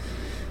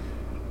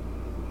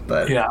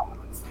 But yeah,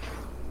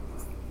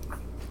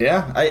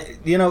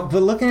 but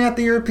looking at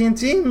the European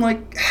team,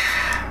 like,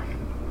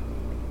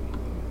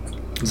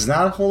 there's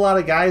not a whole lot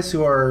of guys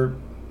who are,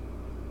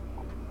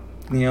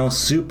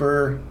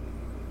 super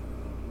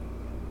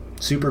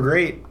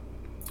great.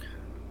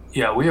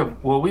 Yeah, we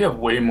have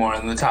way more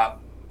in the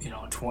top,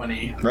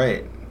 20.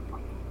 Right.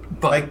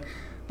 But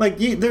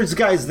there's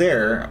guys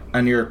there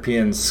on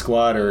European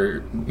squad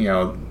or,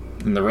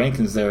 in the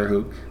rankings there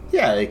who,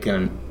 yeah, they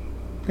can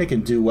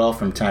do well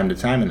from time to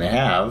time, and they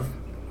have.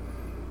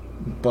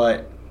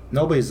 But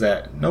nobody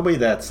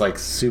that's like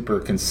super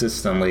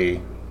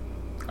consistently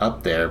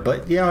up there.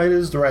 But it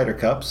is the Ryder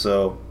Cup,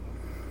 so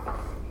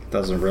it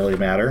doesn't really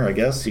matter. I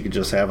guess you could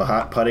just have a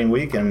hot putting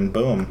week and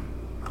boom.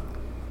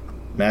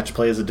 Match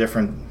play is a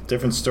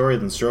different story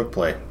than stroke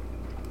play.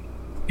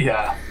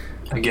 Yeah,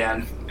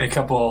 again, a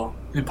couple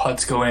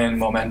putts go in,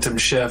 momentum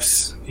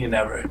shifts. You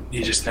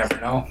just never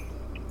know.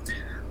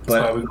 That's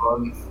why we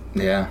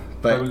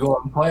go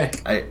out and play.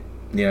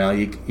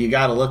 You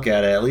got to look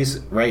at it, at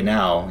least right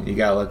now. You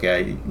got to look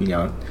at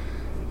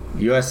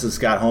U.S. has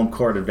got home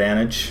court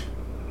advantage,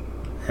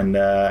 and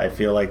I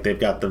feel like they've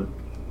got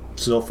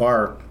so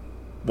far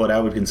what I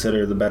would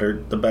consider the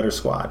better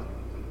squad,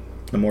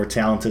 the more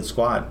talented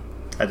squad.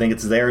 I think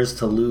it's theirs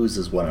to lose,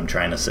 is what I'm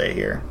trying to say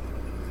here.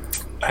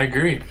 I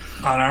agree.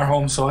 On our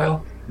home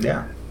soil.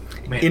 Yeah.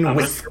 In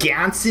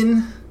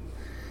Wisconsin,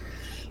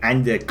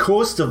 and the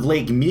coast of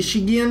Lake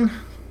Michigan.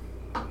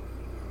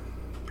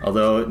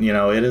 Although,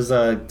 it is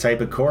a type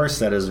of course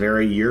that is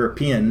very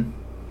European.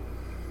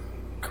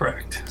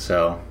 Correct.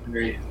 So.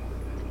 Very,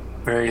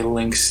 very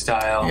link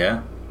style.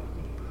 Yeah.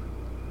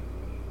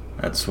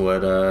 That's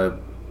what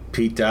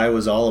Pete Dye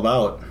was all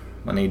about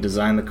when he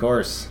designed the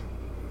course.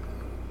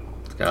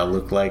 It's got to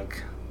look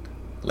like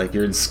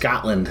you're in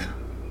Scotland,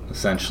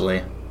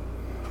 essentially.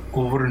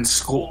 Over in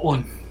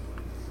Scotland.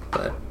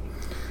 But,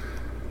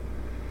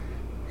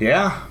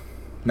 yeah,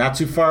 not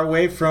too far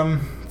away from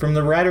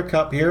the Ryder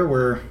Cup here.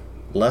 We're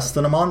less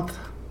than a month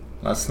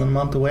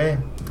away,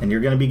 and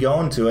you're going to be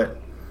going to it.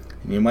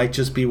 And you might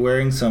just be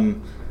wearing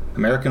some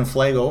American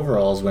flag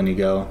overalls when you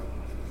go.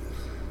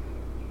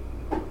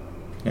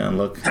 And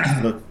look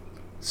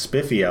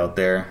spiffy out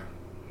there,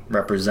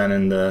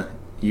 representing the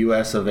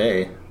U.S. of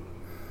A.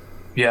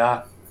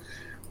 Yeah,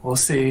 we'll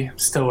see.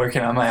 Still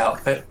working on my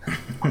outfit.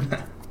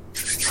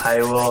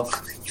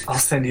 I'll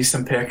send you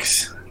some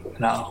pics.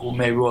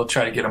 Maybe we'll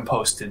try to get them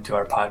posted to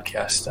our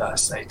podcast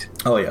site.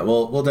 Oh yeah,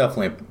 we'll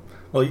definitely.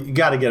 Well, you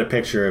got to get a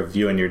picture of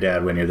you and your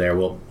dad when you're there.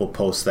 We'll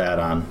post that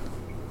on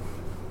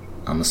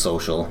the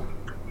social.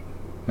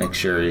 Make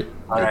sure you're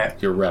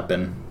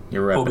repping.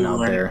 You're repping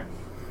out there.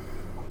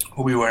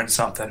 We'll be wearing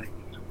something.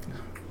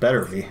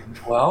 Better be.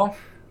 Well,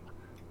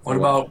 what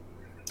about?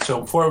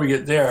 So before we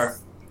get there,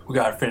 we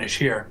got to finish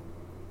here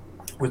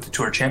with the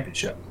Tour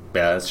Championship.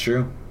 Yeah, that's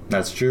true.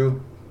 That's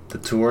true. The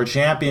Tour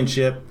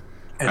Championship.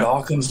 It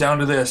all comes down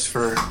to this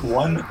for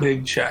one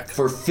big check.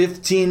 For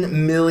 $15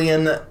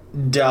 million.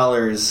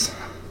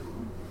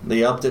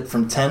 They upped it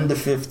from 10 to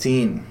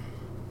 15.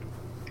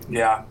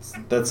 Yeah.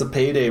 That's a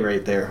payday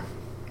right there.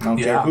 I don't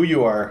care who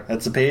you are.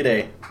 That's a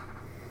payday.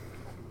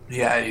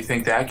 Yeah, you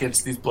think that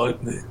gets these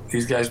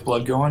guys'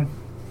 blood going?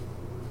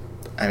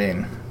 I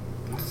mean,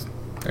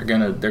 they're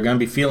gonna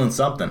be feeling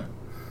something.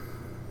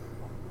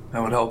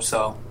 I would hope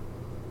so.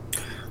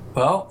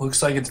 Well,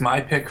 looks like it's my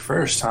pick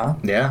first, huh?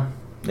 Yeah.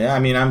 I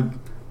mean, I'm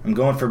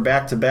going for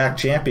back-to-back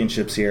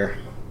championships here.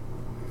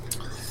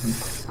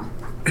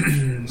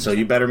 So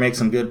you better make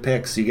some good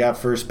picks. You got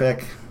first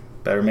pick.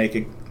 Better make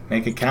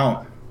it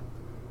count.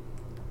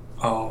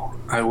 Oh,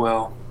 I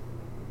will.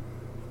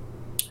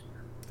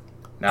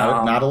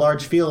 Not a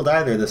large field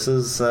either. This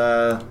is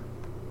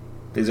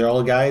these are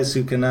all guys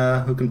who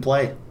can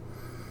play.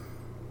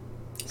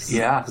 This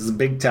is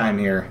big time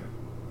here.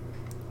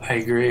 I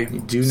agree.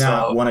 You do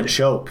not want to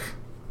choke.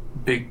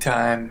 Big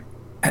time.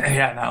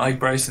 Yeah, not like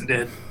Bryson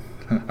did.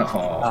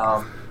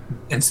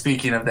 And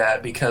speaking of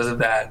that, because of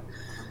that,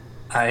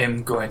 I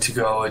am going to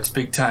go. It's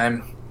big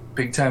time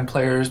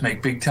players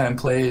make big time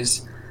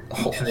plays,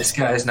 and this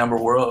guy's number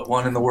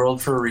one in the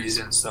world for a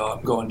reason. So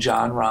I'm going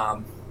Jon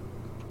Rahm.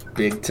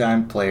 Big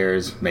time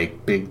players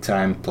make big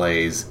time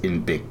plays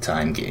in big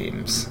time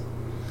games.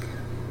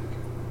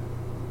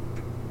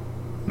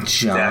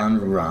 Jon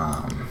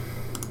Rahm.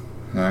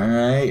 All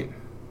right,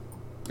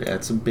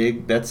 that's a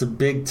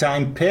big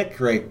time pick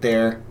right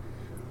there.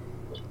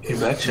 You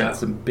betcha.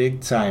 That's a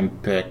big time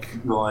pick.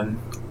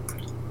 Going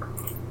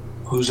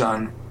who's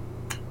on?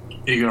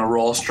 Are you gonna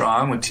roll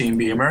strong with Team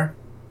Beamer?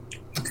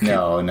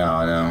 No.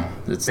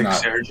 It's Pick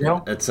not.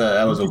 Sergio?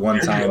 That was a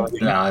one-time.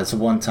 No, it's a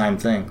one-time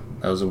thing.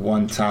 That was a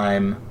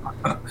one-time.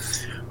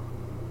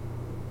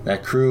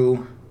 That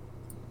crew.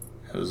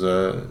 It was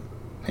a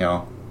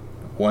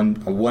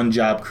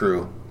one-job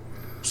crew.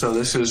 So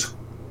this is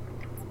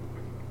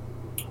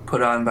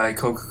put on by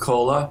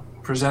Coca-Cola,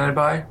 presented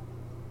by,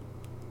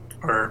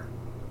 or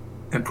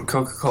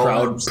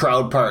Coca-Cola.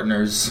 Proud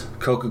partners.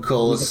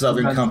 Coca-Cola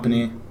Southern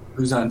Company.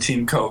 Who's on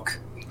Team Coke?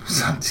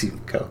 Who's on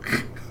Team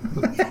Coke?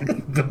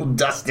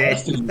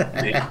 Dustin.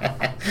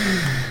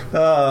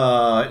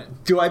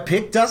 Do I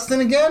pick Dustin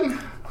again?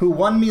 Who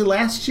won me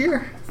last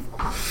year?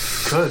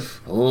 Good.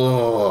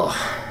 Oh.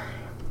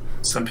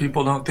 Some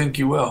people don't think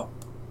you will.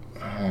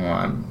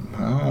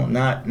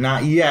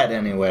 Not yet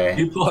anyway.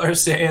 People are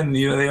saying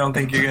they don't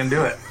think you're going to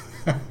do it.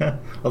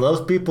 Well, those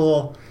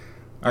people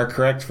are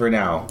correct for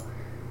now.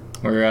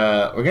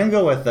 We're going to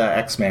go with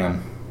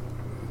X-Man.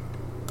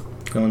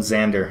 Going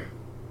Xander.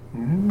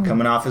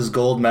 Coming off his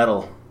gold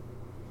medal.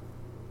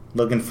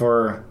 Looking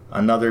for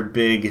another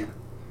big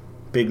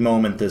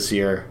moment this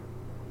year.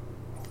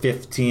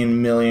 $15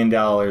 million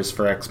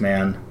for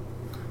X-Man.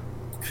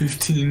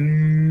 $15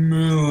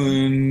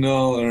 million.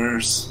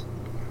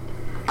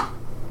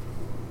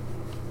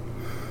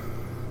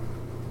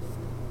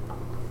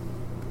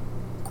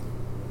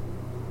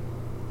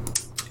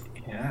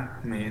 Yeah,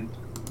 I mean,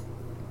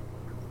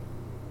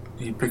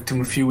 you picked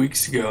him a few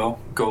weeks ago.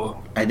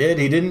 Go. I did.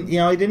 He didn't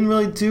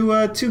really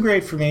do too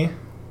great for me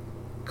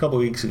a couple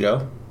weeks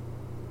ago.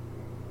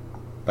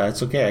 But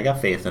it's okay. I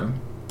got faith in him.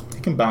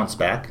 He can bounce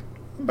back.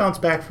 He can bounce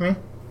back for me.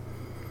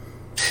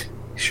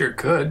 Sure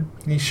could.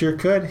 He sure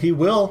could. He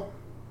will.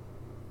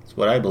 That's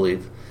what I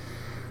believe.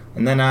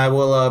 And then I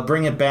will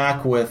bring it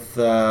back with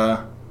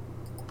the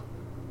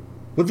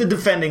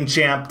defending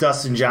champ,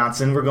 Dustin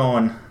Johnson. We're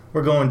going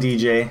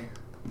DJ.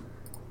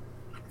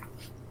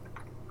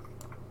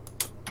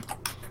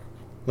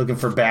 Looking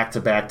for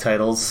back-to-back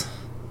titles.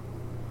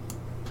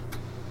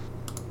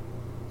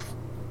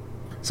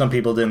 Some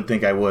people didn't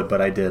think I would, but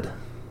I did.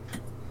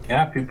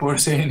 Yeah, people were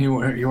saying you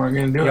weren't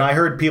going to do it. I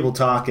heard people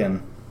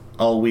talking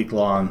all week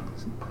long,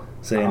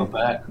 saying,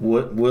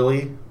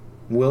 Willie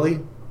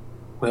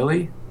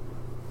Wonka?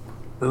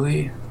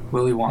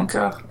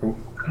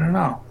 I don't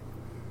know.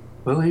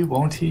 Willie,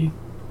 won't he?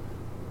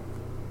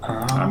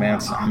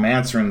 I'm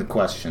answering the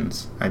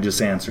questions. I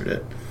just answered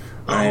it.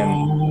 I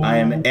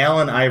am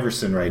Allen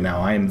Iverson right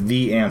now. I am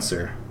the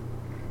answer.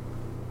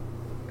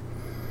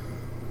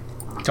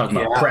 Talking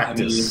about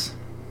practice.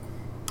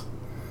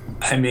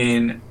 I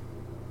mean,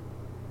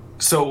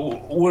 so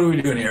what are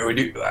we doing here?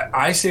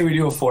 I say we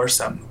do a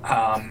foursome.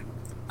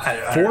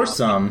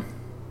 Foursome?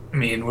 I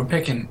mean, we're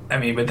picking. I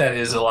mean, but that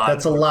is a lot.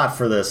 That's a lot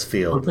for this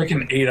field. We're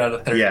picking 8 out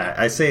of 30. Yeah,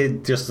 I say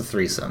just a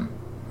threesome.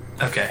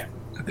 Okay,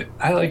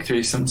 I like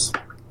threesomes.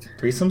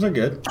 Threesomes are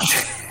good.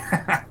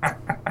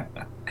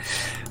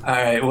 All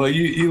right. Well,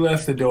 you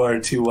left the door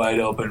too wide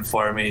open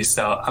for me,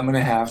 so I'm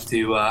gonna have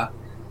to. I'm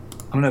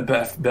gonna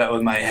bet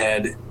with my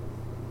head,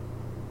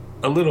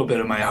 a little bit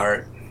of my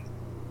heart.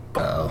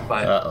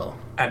 Uh-oh.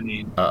 I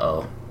mean,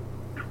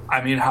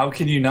 how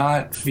can you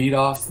not feed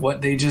off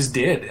what they just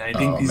did? I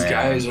think these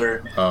guys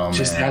are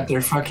just at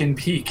their fucking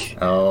peak.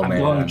 I'm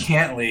going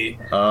Cantley.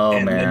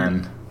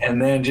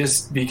 And then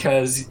just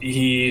because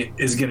he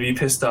is going to be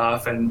pissed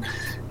off and,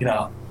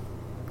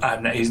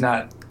 he's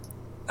not,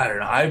 I don't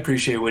know. I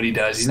appreciate what he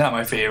does. He's not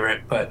my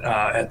favorite, but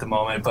at the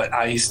moment, but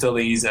I still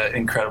think he's an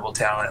incredible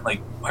talent.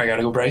 Like, I got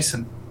to go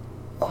Bryson.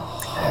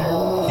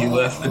 You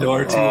left the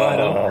door too wide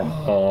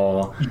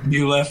open.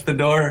 You left the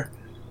door.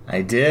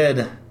 I did.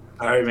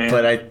 All right, man.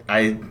 But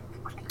I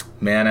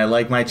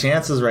like my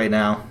chances right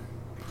now.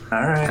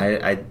 All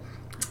right.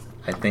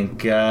 I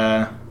think.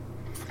 Well,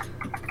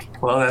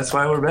 that's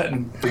why we're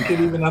betting. We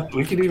could even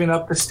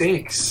up the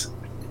stakes.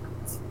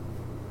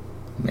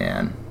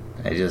 Man,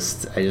 I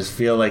just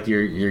feel like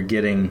you're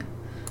getting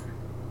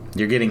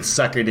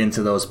suckered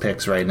into those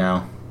picks right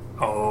now.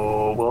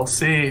 Oh, we'll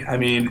see. I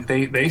mean,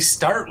 they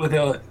start with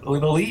a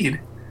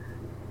lead.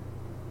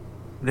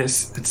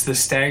 It's the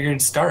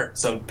staggered start.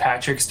 So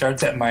Patrick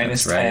starts at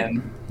minus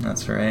 10.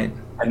 That's right.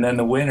 And then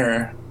the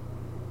winner,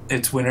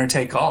 it's winner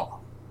take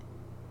all.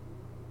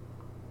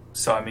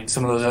 So I mean,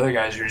 some of those other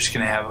guys are just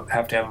going to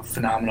have to have a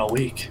phenomenal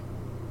week.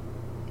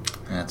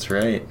 That's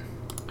right.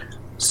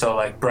 So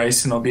like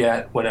Bryson will be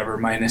at whatever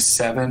minus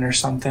 7 or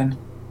something,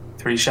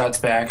 3 shots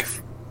back.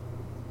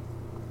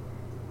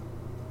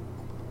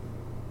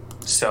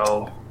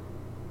 So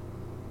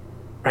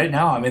right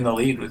now I'm in the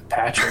lead with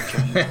Patrick.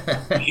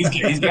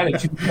 He's got a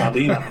 2-shot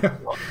lead on him.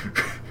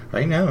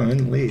 Right now I'm in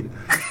the lead.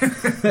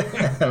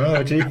 I don't know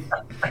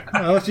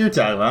what you're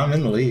talking about. I'm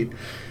in the lead.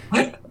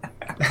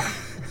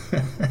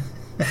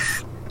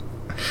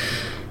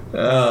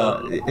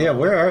 Yeah,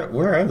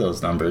 where are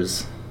those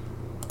numbers?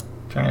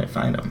 I'm trying to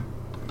find them.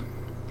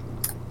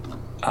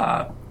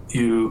 I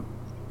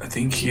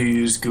think you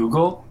use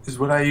Google is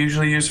what I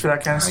usually use for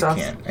that kind of stuff.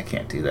 I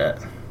can't do that.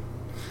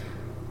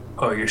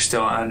 Oh, you're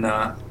still on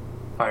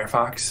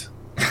Firefox?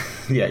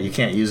 Yeah, you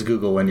can't use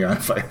Google when you're on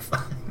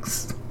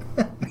Firefox.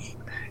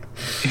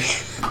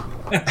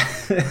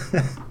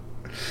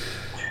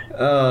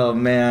 Oh,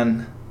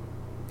 man.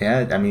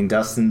 Yeah, I mean,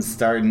 Dustin's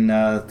starting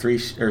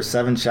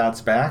 7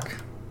 shots back.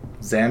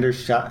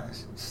 Xander's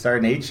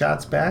starting 8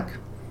 shots back.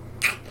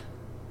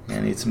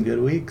 Yeah, need some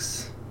good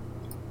weeks.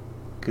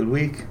 Good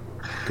week.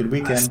 Good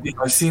weekend.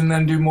 I've seen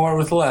them do more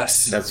with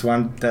less. That's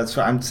what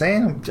I'm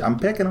saying. I'm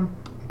picking them.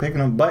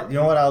 But you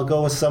know what? I'll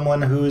go with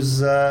someone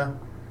who's a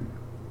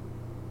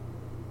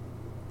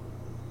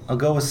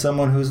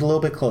little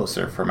bit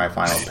closer for my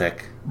final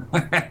pick.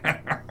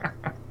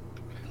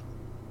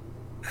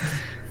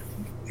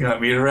 You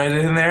want me to write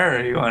it in there,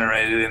 or you want to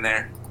write it in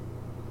there?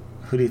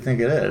 Who do you think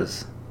it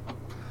is?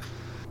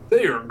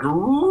 They are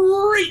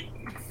great.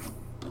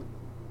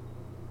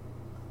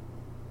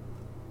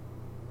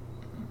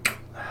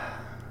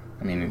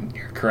 I mean,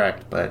 you're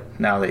correct, but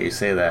now that you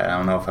say that, I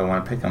don't know if I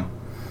want to pick them.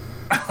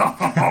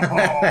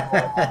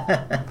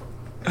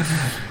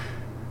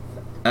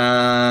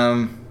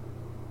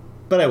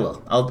 But I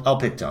will. I'll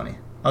pick Tony.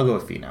 I'll go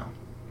with Finau.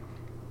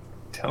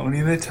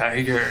 Tony the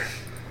Tiger.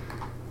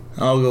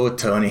 I'll go with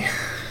Tony.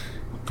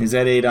 He's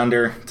at 8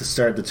 under to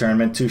start the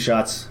tournament, 2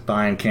 shots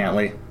behind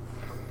Cantley.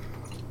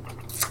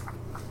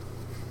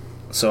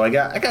 So I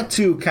got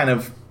 2 kind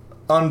of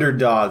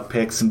underdog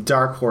picks, some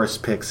dark horse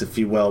picks, if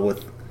you will,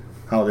 with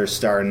how they're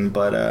starting.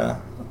 But I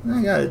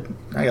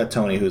got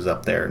Tony, who's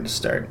up there to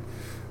start.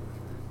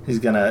 He's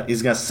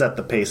gonna set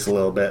the pace a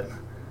little bit.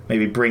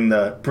 Maybe bring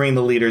the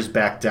leaders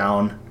back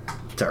down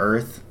to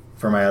earth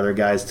for my other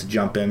guys to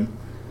jump in.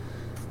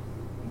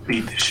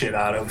 Beat the shit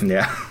out of him.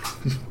 Yeah.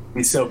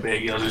 He's so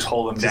big, he'll just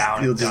hold them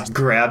down. He'll just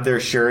grab their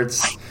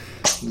shirts,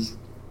 just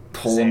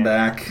pull them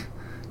back.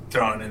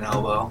 Throwing an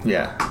elbow.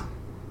 Yeah.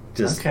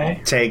 Just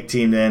tag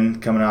teamed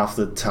in, coming off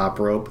the top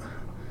rope.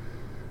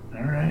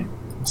 All right.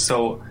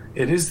 So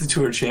it is the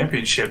Tour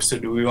Championship, so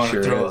do we want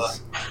to throw a...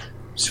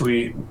 So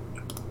we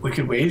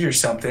could wager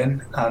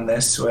something on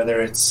this, whether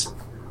it's...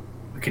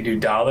 We could do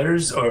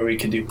dollars or we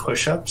could do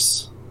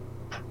push-ups.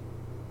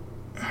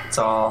 It's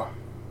all...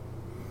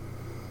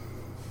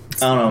 I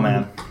don't know,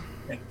 man.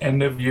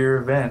 End of year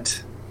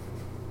event.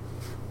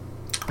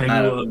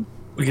 Maybe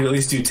we could at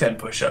least do 10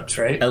 push-ups,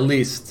 right? At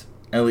least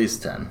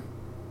 10.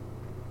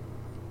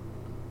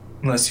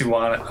 Unless you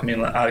want, I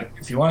mean,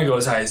 if you want to go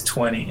as high as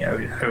 20,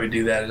 I would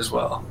do that as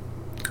well.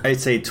 I'd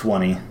say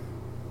 20.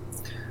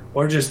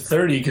 Or just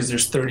 30, because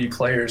there's 30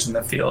 players in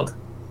the field.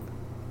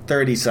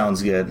 30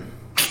 sounds good.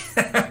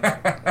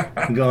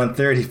 I'm going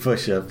 30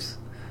 push-ups.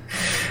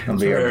 I'll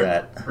be your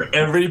bet. For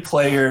every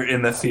player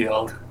in the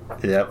field.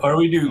 Yep. Or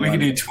we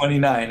could do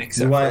 29,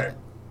 except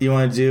you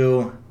want to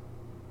do...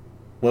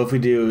 What if we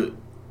do...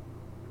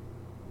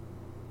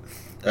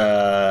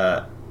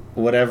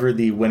 whatever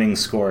the winning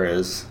score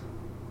is.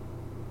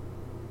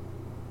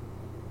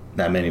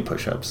 That many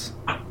push-ups.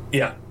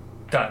 Yeah.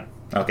 Done.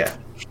 Okay.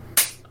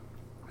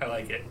 I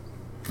like it.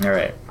 All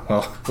right.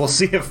 Well, we'll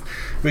see if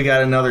we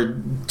got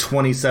another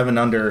 27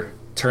 under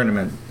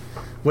tournament.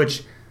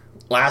 Which,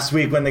 last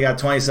week when they got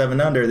 27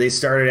 under, they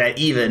started at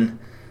even.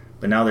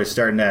 But now they're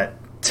starting at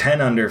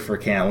 10 under for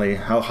Cantley.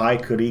 How high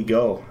could he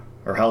go?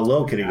 Or how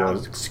low could he go?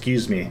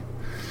 Excuse me.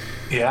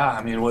 Yeah,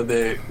 I mean, what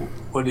did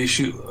he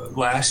shoot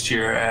last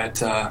year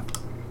at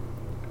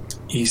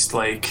East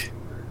Lake?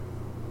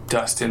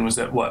 Dustin was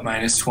at what,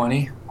 minus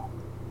 20?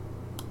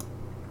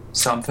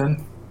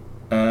 Something?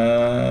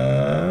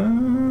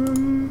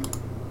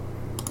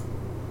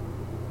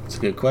 It's a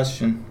good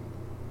question.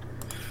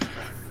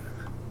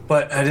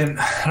 But I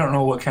don't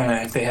know what kind of,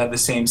 if they had the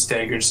same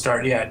staggered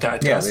start. Yeah,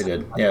 they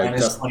did. Yeah,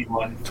 minus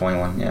 21.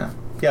 21, yeah.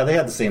 Yeah, they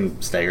had the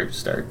same staggered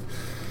start.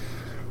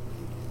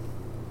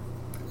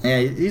 Yeah,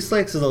 East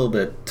Lake's a little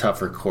bit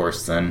tougher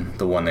course than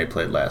the one they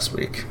played last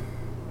week,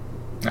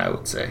 I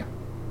would say.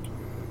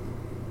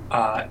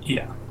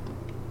 Yeah.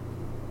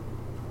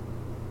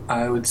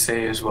 I would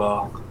say as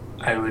well.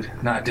 I would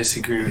not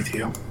disagree with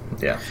you.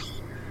 Yeah.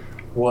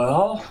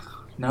 Well,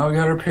 now we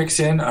got our picks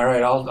in. All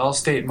right, I'll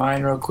state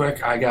mine real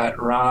quick. I got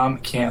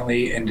Rahm,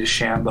 Cantley, and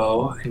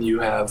DeChambeau, and you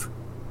have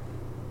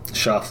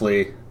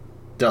Schauffele,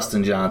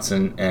 Dustin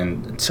Johnson,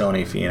 and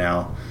Tony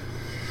Finau.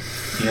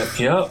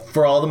 Yep.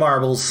 For all the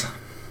marbles,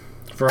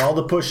 for all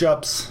the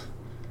push-ups,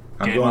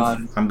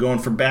 I'm going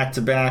for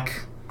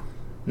back-to-back.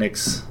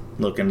 Nick's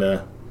looking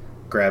to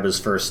grab his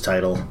first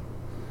title.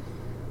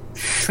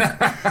 God,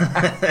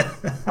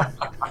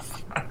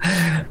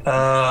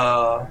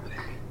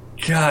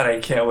 I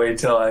can't wait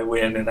till I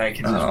win and I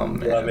can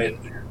just love it.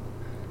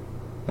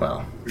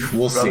 Well,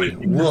 we'll see.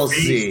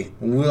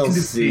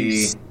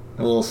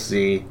 We'll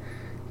see.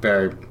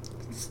 Better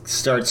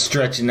start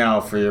stretching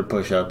out for your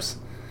push-ups.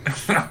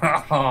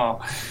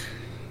 All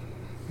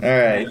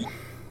right.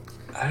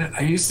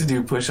 I used to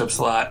do push-ups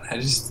a lot.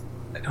 I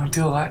don't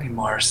do a lot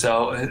anymore.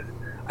 So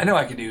I know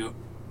I can do.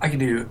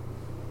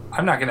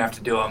 I'm not gonna have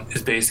to do them.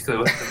 Is basically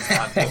what it comes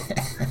down to.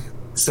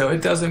 So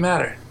it doesn't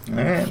matter. All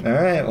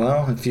right.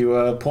 Well, if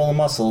you pull a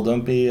muscle,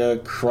 don't be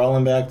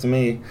crawling back to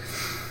me,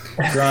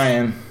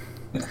 crying.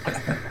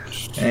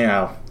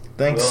 Anyhow,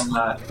 Thanks. Will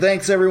not.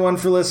 Thanks everyone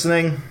for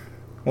listening.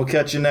 We'll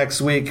catch you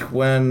next week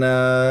when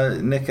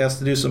Nick has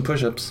to do some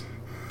push-ups.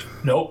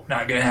 Nope,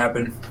 not gonna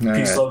happen. All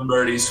Peace, right. love, and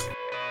birdies.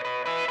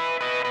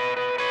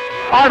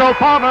 Arnold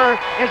Palmer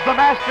is the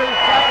Masters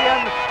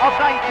champion of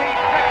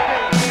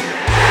 1960.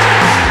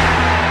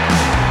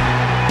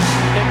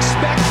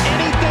 Expect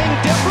anything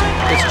different?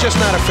 It's just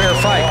not a fair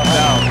fight.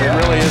 No, it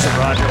really isn't,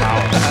 Roger.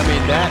 I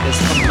mean, that is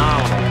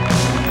phenomenal.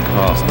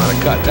 Oh, it's not a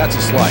cut. That's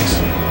a slice.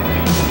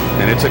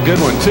 And it's a good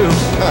one, too.